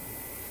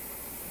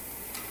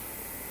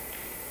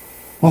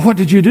 Well, what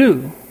did you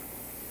do?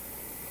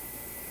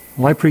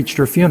 Well, I preached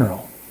her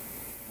funeral.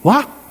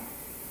 What?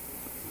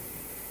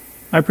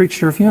 I preached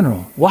her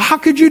funeral. Well, how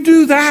could you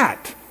do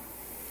that?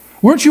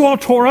 Weren't you all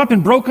tore up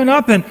and broken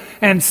up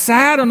and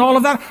sad and all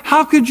of that?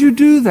 How could you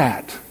do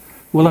that?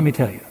 Well, let me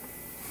tell you.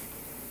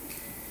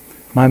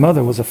 My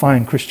mother was a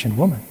fine Christian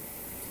woman.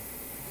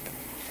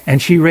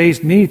 And she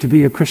raised me to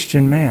be a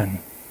Christian man.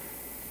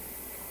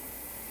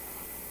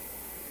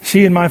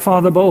 She and my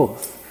father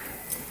both.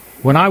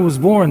 When I was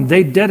born,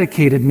 they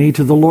dedicated me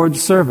to the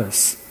Lord's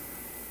service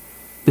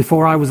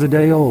before I was a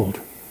day old.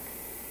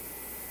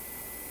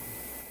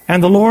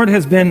 And the Lord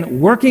has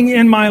been working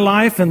in my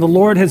life, and the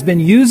Lord has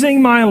been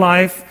using my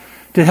life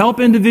to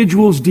help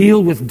individuals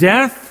deal with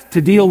death,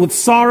 to deal with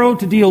sorrow,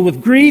 to deal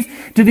with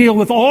grief, to deal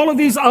with all of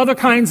these other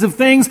kinds of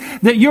things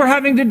that you're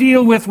having to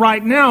deal with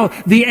right now.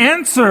 The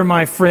answer,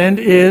 my friend,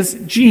 is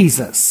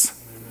Jesus.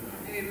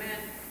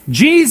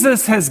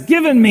 Jesus has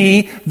given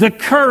me the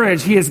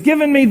courage. He has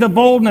given me the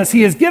boldness.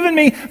 He has given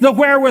me the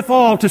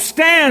wherewithal to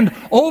stand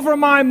over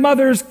my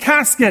mother's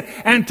casket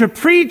and to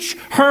preach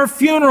her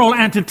funeral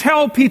and to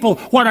tell people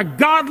what a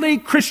godly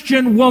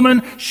Christian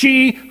woman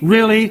she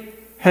really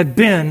had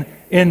been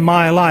in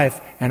my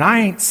life. And I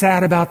ain't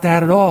sad about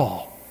that at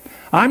all.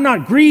 I'm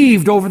not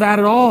grieved over that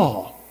at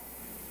all.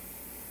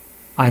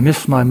 I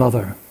miss my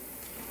mother.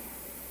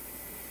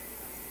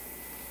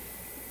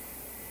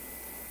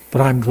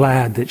 But I'm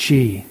glad that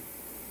she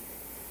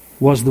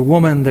was the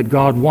woman that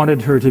God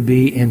wanted her to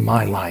be in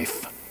my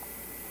life.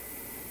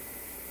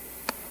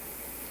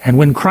 And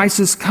when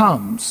crisis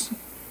comes,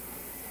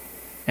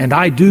 and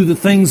I do the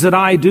things that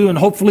I do, and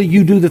hopefully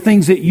you do the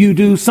things that you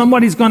do,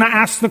 somebody's going to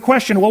ask the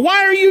question, well,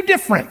 why are you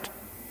different?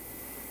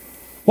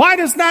 Why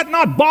does that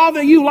not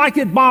bother you like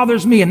it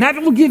bothers me? And that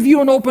will give you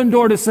an open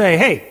door to say,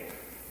 hey,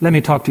 let me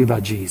talk to you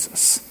about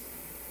Jesus.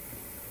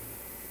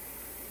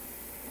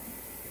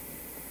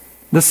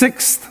 The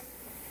sixth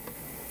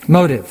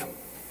motive.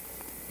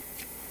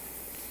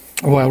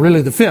 Well,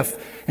 really the fifth,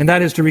 and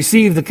that is to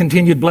receive the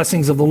continued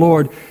blessings of the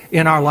Lord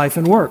in our life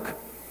and work.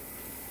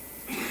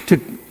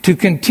 To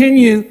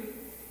continue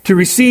to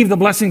receive the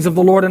blessings of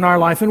the Lord in our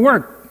life and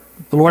work.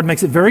 The Lord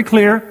makes it very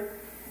clear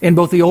in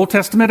both the Old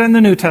Testament and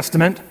the New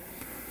Testament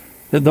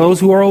that those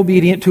who are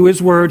obedient to His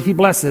word, He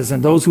blesses,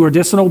 and those who are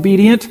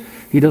disobedient,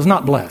 He does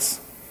not bless.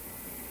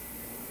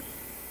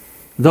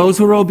 Those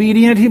who are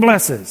obedient, He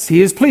blesses.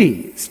 He is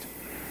pleased.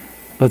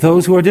 But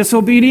those who are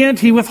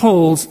disobedient, He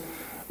withholds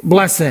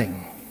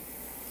blessing.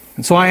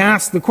 And so I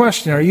ask the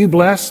question, are you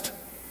blessed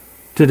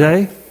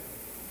today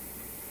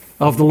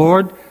of the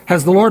Lord?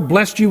 Has the Lord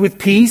blessed you with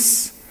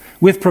peace,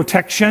 with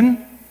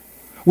protection,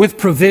 with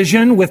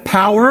provision, with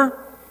power,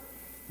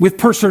 with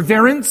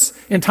perseverance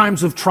in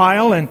times of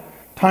trial and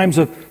times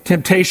of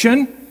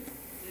temptation?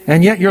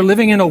 And yet you're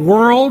living in a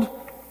world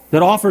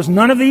that offers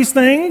none of these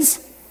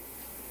things?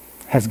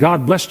 Has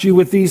God blessed you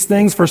with these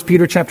things? 1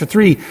 Peter chapter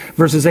 3,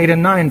 verses 8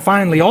 and 9.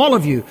 Finally, all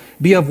of you,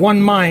 be of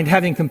one mind,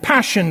 having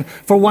compassion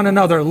for one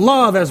another.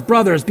 Love as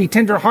brothers. Be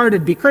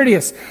tender-hearted. Be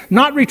courteous.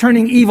 Not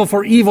returning evil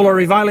for evil or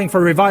reviling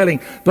for reviling,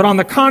 but on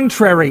the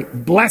contrary,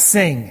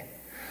 blessing.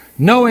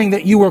 Knowing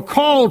that you were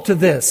called to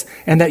this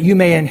and that you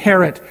may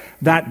inherit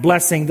that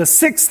blessing. The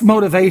sixth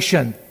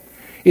motivation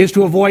is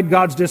to avoid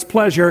God's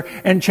displeasure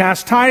and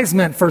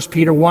chastisement. 1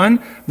 Peter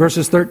 1,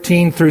 verses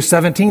 13 through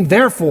 17.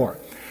 Therefore,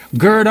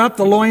 gird up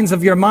the loins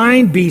of your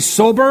mind, be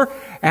sober,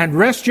 and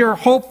rest your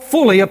hope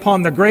fully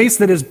upon the grace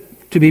that is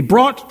to be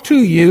brought to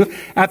you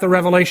at the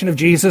revelation of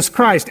Jesus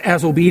Christ,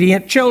 as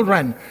obedient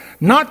children,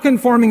 not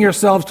conforming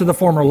yourselves to the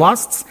former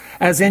lusts,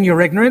 as in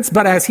your ignorance,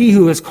 but as He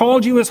who has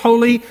called you is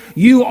holy,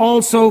 you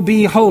also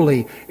be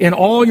holy in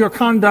all your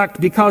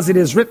conduct, because it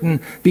is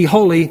written, be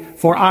holy,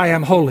 for I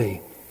am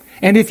holy.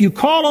 And if you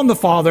call on the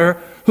Father,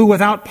 who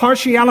without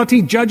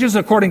partiality judges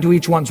according to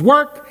each one's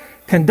work,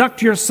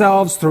 conduct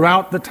yourselves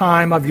throughout the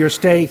time of your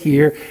stay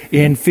here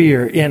in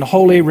fear, in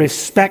holy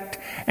respect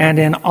and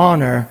in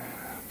honor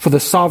for the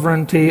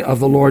sovereignty of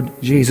the Lord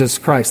Jesus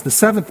Christ. The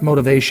seventh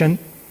motivation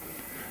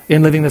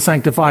in living the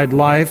sanctified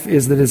life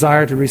is the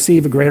desire to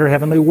receive a greater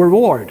heavenly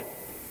reward.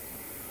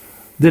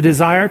 The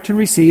desire to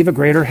receive a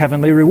greater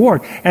heavenly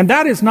reward. And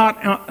that is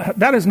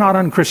not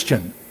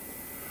unchristian.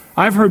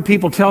 I've heard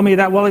people tell me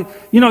that, well,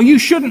 you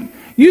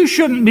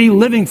shouldn't be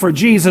living for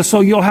Jesus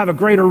so you'll have a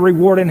greater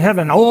reward in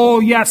heaven. Oh,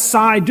 yes,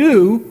 I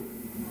do.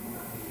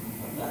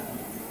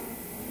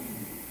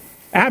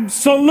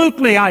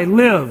 Absolutely, I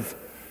live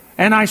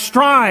and I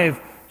strive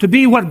to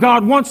be what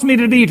God wants me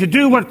to be, to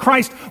do what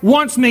Christ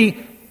wants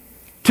me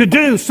to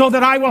do, so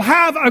that I will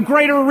have a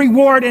greater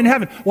reward in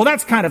heaven. Well,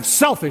 that's kind of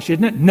selfish,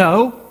 isn't it?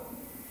 No.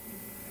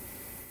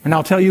 And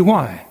I'll tell you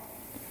why.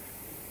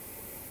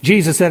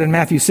 Jesus said in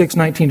Matthew 6,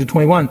 19 to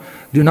 21,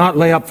 do not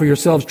lay up for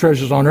yourselves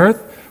treasures on earth,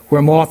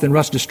 where moth and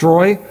rust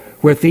destroy,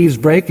 where thieves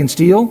break and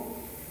steal.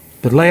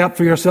 But lay up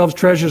for yourselves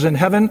treasures in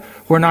heaven,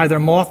 where neither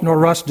moth nor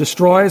rust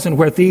destroys, and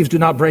where thieves do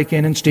not break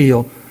in and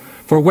steal.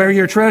 For where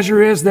your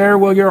treasure is, there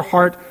will your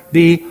heart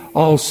be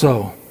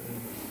also.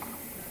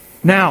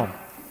 Now,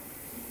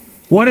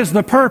 what is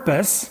the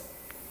purpose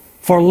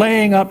for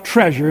laying up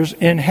treasures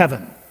in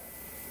heaven?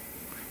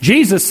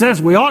 Jesus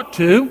says we ought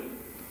to,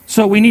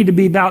 so we need to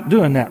be about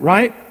doing that,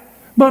 right?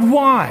 But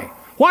why?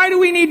 Why do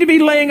we need to be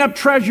laying up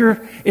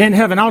treasure in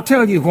heaven? I'll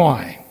tell you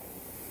why.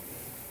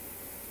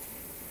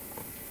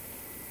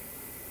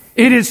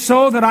 It is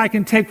so that I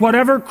can take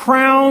whatever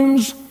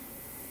crowns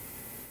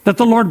that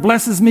the Lord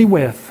blesses me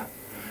with,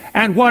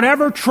 and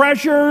whatever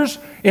treasures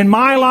in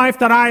my life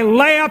that I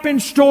lay up in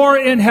store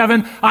in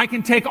heaven, I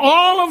can take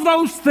all of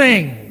those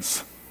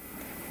things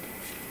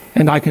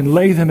and I can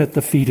lay them at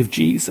the feet of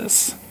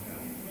Jesus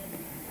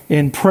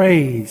in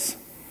praise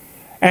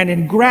and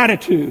in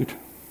gratitude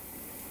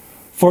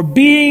for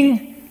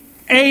being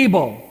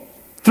able,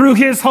 through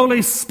His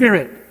Holy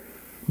Spirit,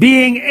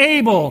 being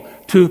able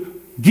to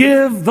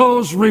give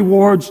those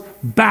rewards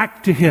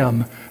back to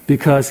Him,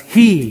 because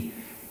He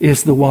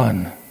is the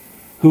one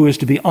who is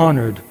to be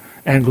honored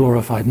and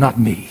glorified, not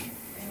me.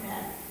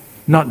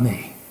 Not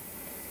me.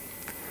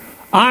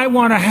 I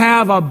want to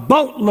have a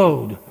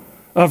boatload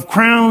of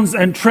crowns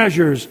and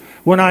treasures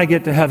when I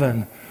get to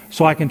heaven,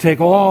 so I can take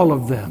all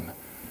of them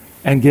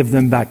and give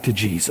them back to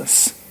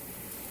Jesus.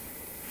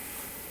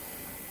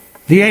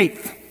 The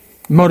eighth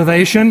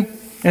motivation,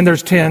 and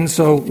there's 10,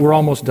 so we're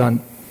almost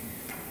done.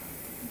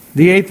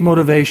 The eighth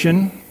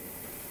motivation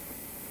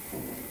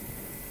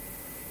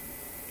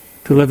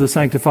to live the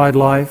sanctified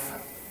life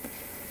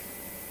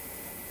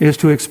is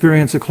to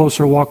experience a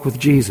closer walk with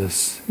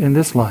Jesus in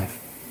this life.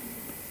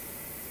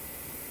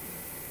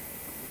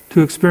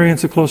 To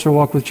experience a closer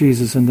walk with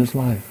Jesus in this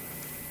life.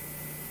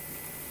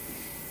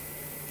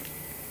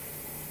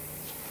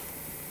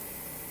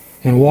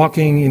 In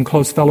walking in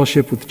close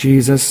fellowship with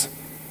Jesus,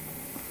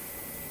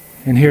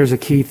 and here's a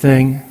key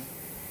thing,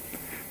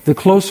 the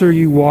closer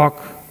you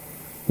walk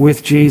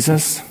with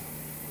Jesus,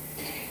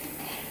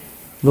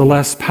 the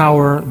less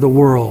power the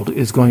world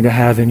is going to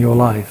have in your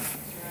life.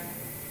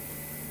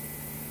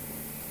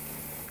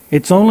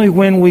 It's only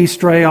when we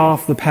stray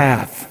off the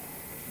path,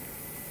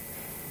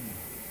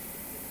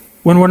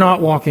 when we're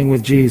not walking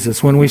with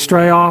Jesus, when we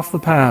stray off the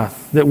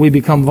path, that we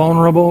become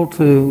vulnerable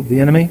to the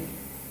enemy.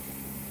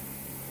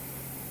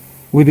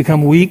 We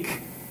become weak,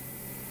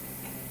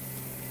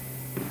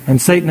 and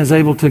Satan is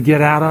able to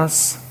get at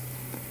us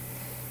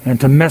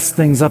and to mess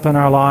things up in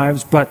our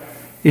lives. But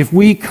if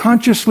we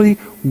consciously,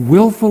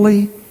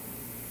 willfully,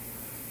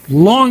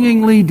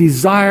 longingly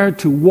desire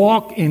to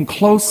walk in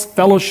close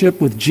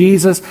fellowship with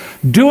Jesus,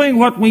 doing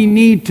what we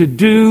need to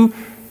do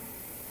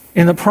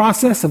in the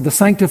process of the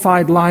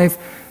sanctified life,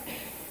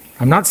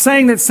 I'm not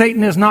saying that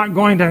Satan is not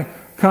going to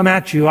come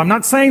at you. I'm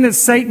not saying that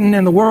Satan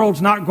and the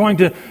world's not going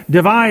to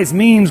devise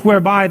means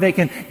whereby they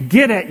can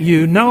get at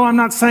you. No, I'm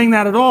not saying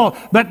that at all.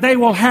 But they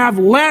will have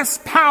less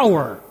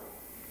power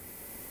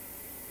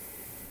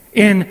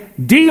in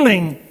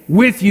dealing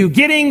with you,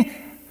 getting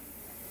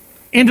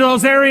into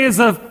those areas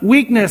of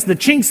weakness, the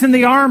chinks in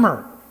the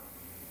armor.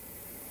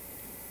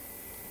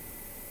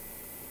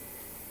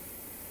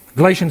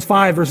 Galatians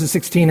 5, verses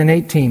 16 and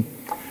 18.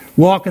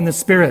 Walk in the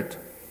Spirit,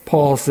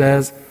 Paul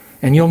says,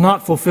 and you'll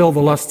not fulfill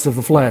the lusts of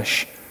the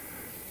flesh.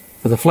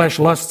 For the flesh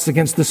lusts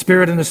against the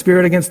Spirit, and the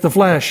Spirit against the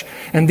flesh.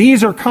 And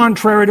these are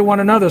contrary to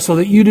one another, so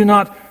that you do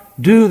not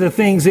do the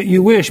things that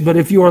you wish. But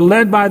if you are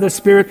led by the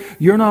Spirit,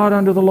 you're not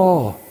under the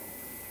law.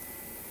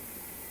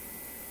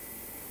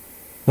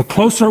 The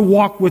closer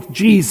walk with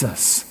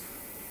Jesus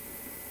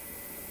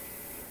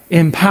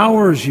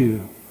empowers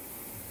you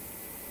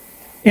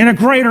in a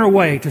greater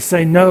way to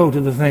say no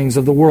to the things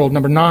of the world.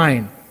 Number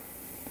 9,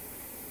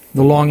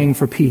 the longing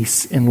for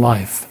peace in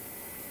life.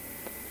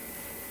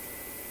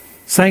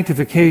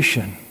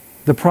 Sanctification,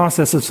 the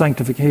process of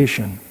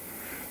sanctification,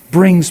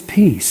 brings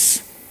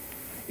peace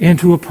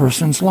into a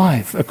person's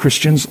life, a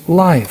Christian's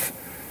life.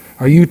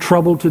 Are you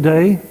troubled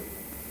today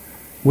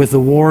with the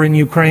war in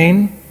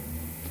Ukraine,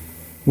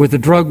 with the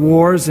drug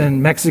wars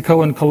in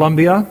Mexico and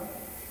Colombia,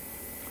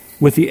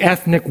 with the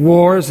ethnic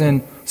wars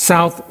in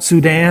South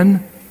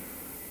Sudan,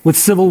 with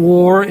civil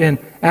war in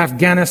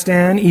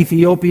Afghanistan,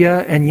 Ethiopia,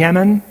 and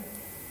Yemen?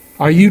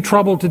 Are you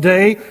troubled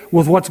today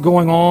with what's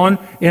going on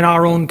in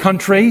our own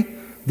country?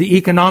 The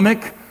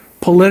economic,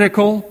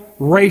 political,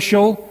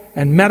 racial,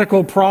 and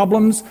medical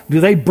problems, do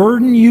they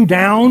burden you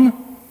down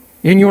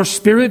in your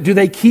spirit? Do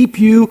they keep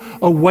you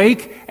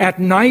awake at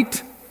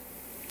night?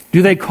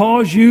 Do they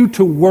cause you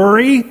to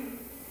worry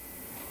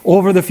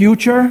over the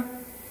future?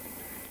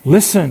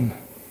 Listen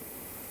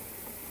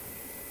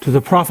to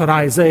the prophet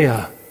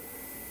Isaiah,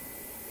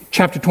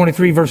 chapter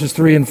 23, verses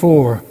 3 and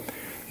 4.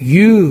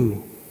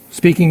 You,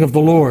 speaking of the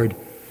Lord,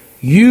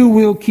 you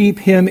will keep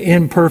him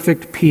in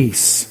perfect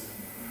peace,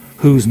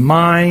 whose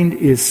mind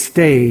is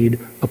stayed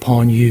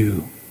upon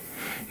you.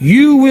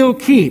 You will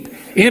keep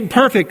in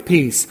perfect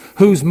peace,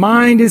 whose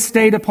mind is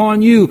stayed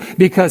upon you,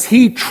 because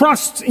he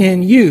trusts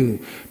in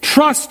you.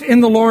 Trust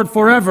in the Lord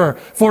forever,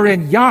 for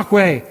in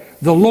Yahweh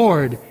the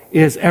Lord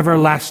is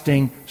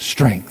everlasting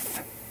strength.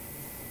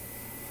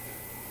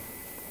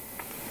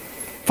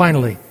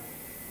 Finally,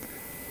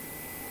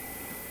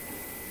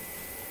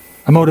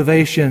 a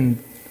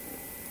motivation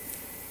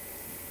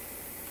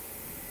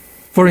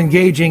for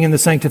engaging in the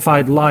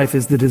sanctified life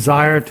is the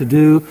desire to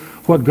do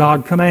what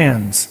God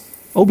commands.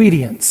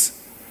 Obedience.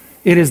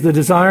 It is the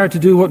desire to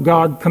do what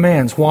God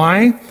commands.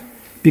 Why?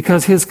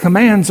 Because his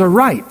commands are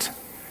right.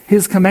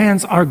 His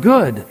commands are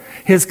good.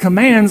 His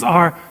commands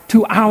are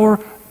to our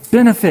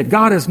benefit.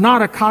 God is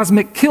not a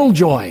cosmic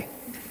killjoy.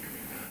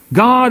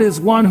 God is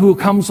one who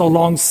comes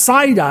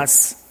alongside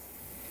us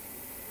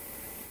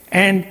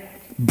and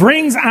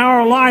brings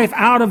our life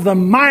out of the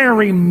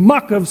miry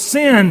muck of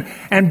sin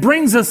and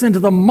brings us into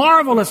the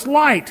marvelous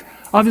light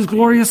of his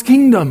glorious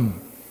kingdom.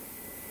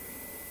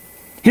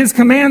 His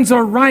commands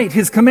are right.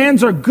 His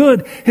commands are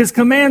good. His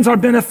commands are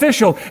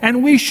beneficial.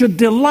 And we should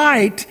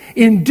delight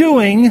in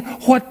doing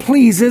what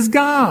pleases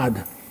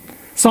God.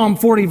 Psalm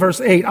 40, verse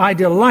 8, I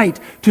delight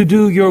to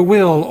do your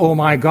will, O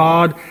my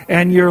God,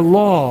 and your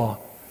law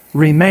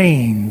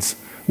remains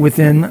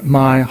within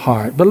my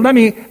heart. But let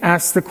me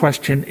ask the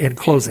question in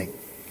closing.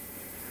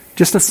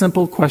 Just a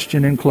simple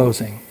question in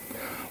closing.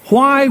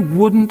 Why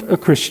wouldn't a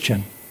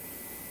Christian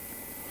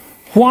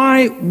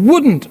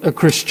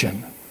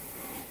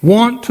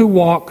want to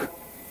walk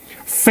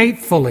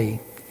faithfully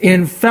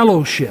in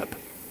fellowship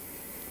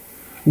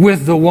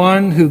with the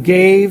one who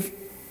gave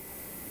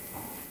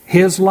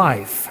his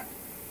life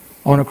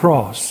on a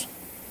cross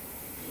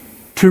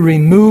to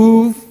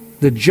remove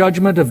the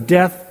judgment of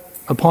death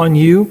upon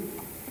you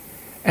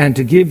and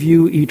to give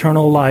you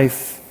eternal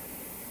life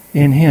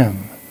in him?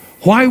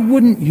 Why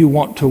wouldn't you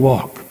want to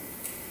walk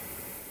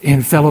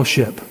in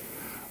fellowship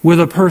with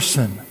a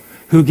person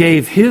who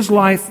gave his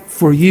life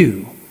for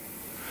you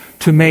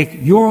to make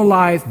your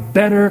life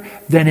better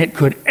than it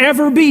could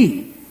ever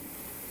be?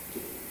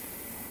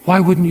 Why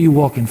wouldn't you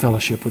walk in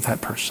fellowship with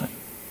that person?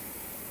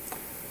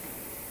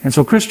 And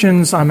so,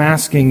 Christians, I'm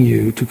asking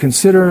you to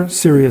consider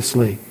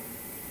seriously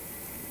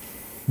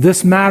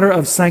this matter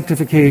of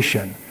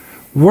sanctification,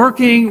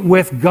 working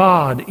with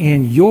God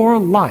in your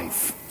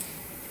life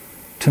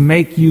to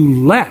make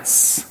you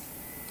less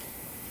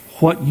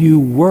what you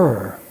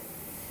were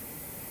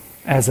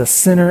as a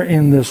sinner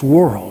in this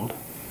world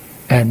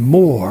and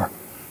more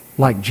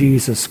like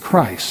Jesus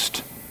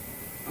Christ,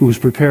 who has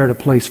prepared a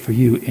place for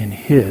you in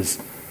His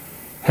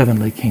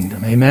heavenly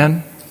kingdom.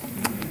 Amen?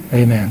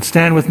 Amen.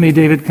 Stand with me,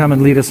 David. Come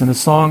and lead us in a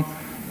song,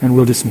 and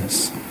we'll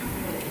dismiss.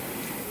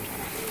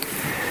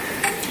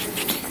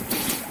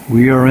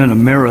 We are in a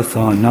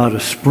marathon, not a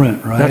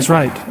sprint, right? That's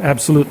right.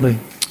 Absolutely.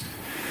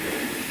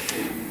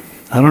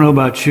 I don't know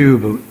about you,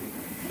 but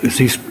as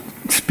he's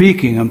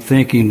speaking, I'm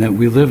thinking that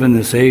we live in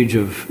this age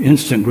of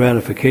instant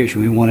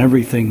gratification. We want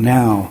everything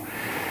now.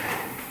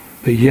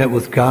 But yet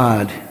with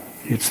God,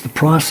 it's the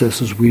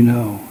processes we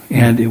know,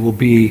 and it will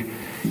be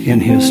in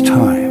His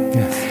time.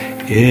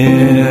 Yes.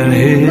 In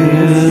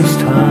His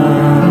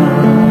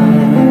time.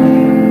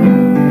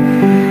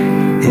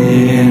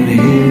 In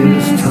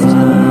His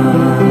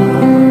time.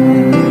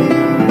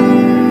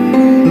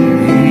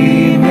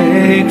 He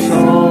makes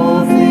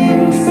all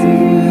things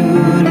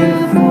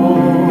beautiful.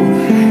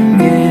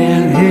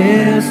 In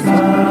His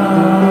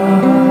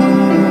time.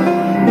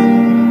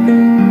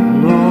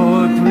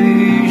 Lord,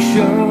 please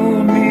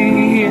show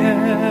me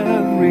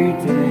every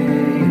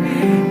day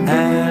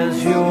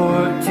as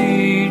You're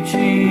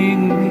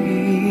teaching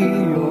me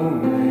Your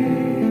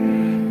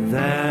way,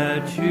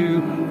 that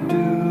You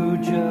do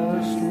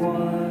just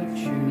what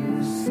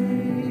You say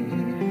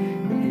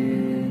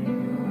in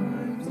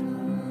Your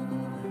time.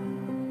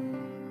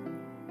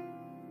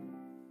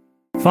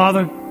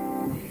 Father,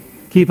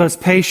 keep us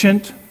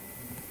patient.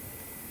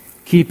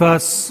 Keep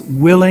us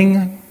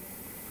willing.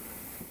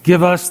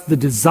 Give us the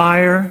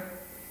desire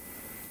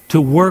to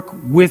work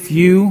with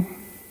You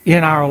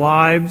in our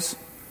lives,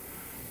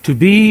 to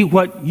be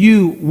what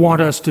You want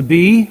us to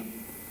be,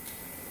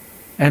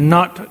 and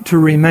not to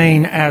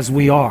remain as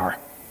we are.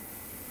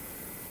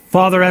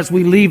 Father, as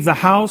we leave the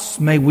house,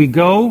 may we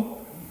go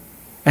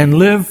and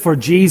live for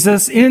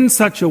Jesus in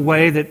such a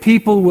way that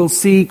people will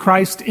see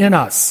Christ in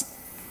us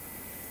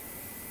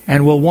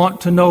and will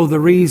want to know the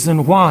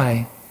reason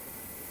why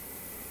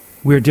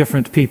we're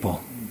different people.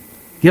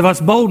 Give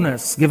us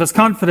boldness, give us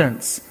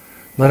confidence.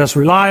 Let us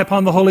rely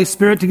upon the Holy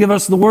Spirit to give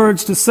us the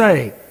words to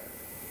say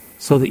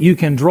so that You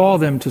can draw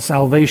them to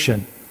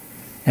salvation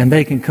and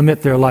they can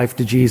commit their life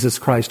to Jesus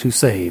Christ who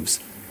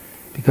saves.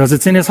 Because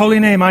it's in His holy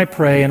name I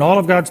pray, and all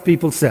of God's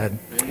people said,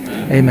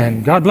 Amen.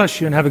 Amen. God bless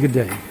you and have a good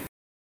day.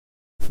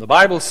 The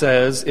Bible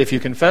says, if you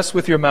confess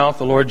with your mouth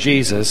the Lord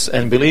Jesus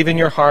and believe in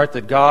your heart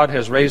that God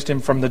has raised Him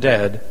from the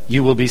dead,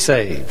 you will be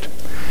saved.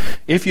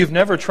 If you've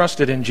never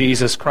trusted in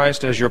Jesus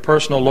Christ as your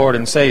personal Lord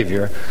and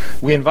Savior,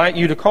 we invite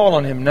you to call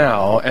on Him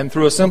now and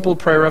through a simple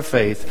prayer of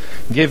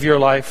faith, give your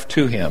life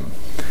to Him.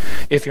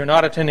 If you're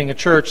not attending a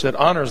church that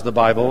honors the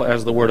Bible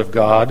as the Word of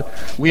God,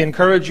 we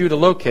encourage you to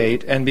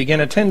locate and begin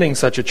attending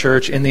such a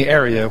church in the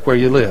area where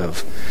you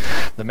live.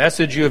 The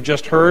message you have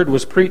just heard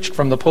was preached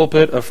from the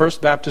pulpit of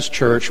First Baptist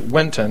Church,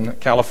 Winton,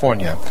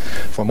 California.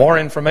 For more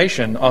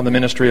information on the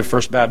ministry of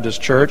First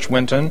Baptist Church,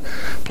 Winton,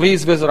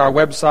 please visit our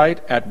website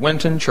at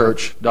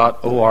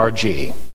wintonchurch.org.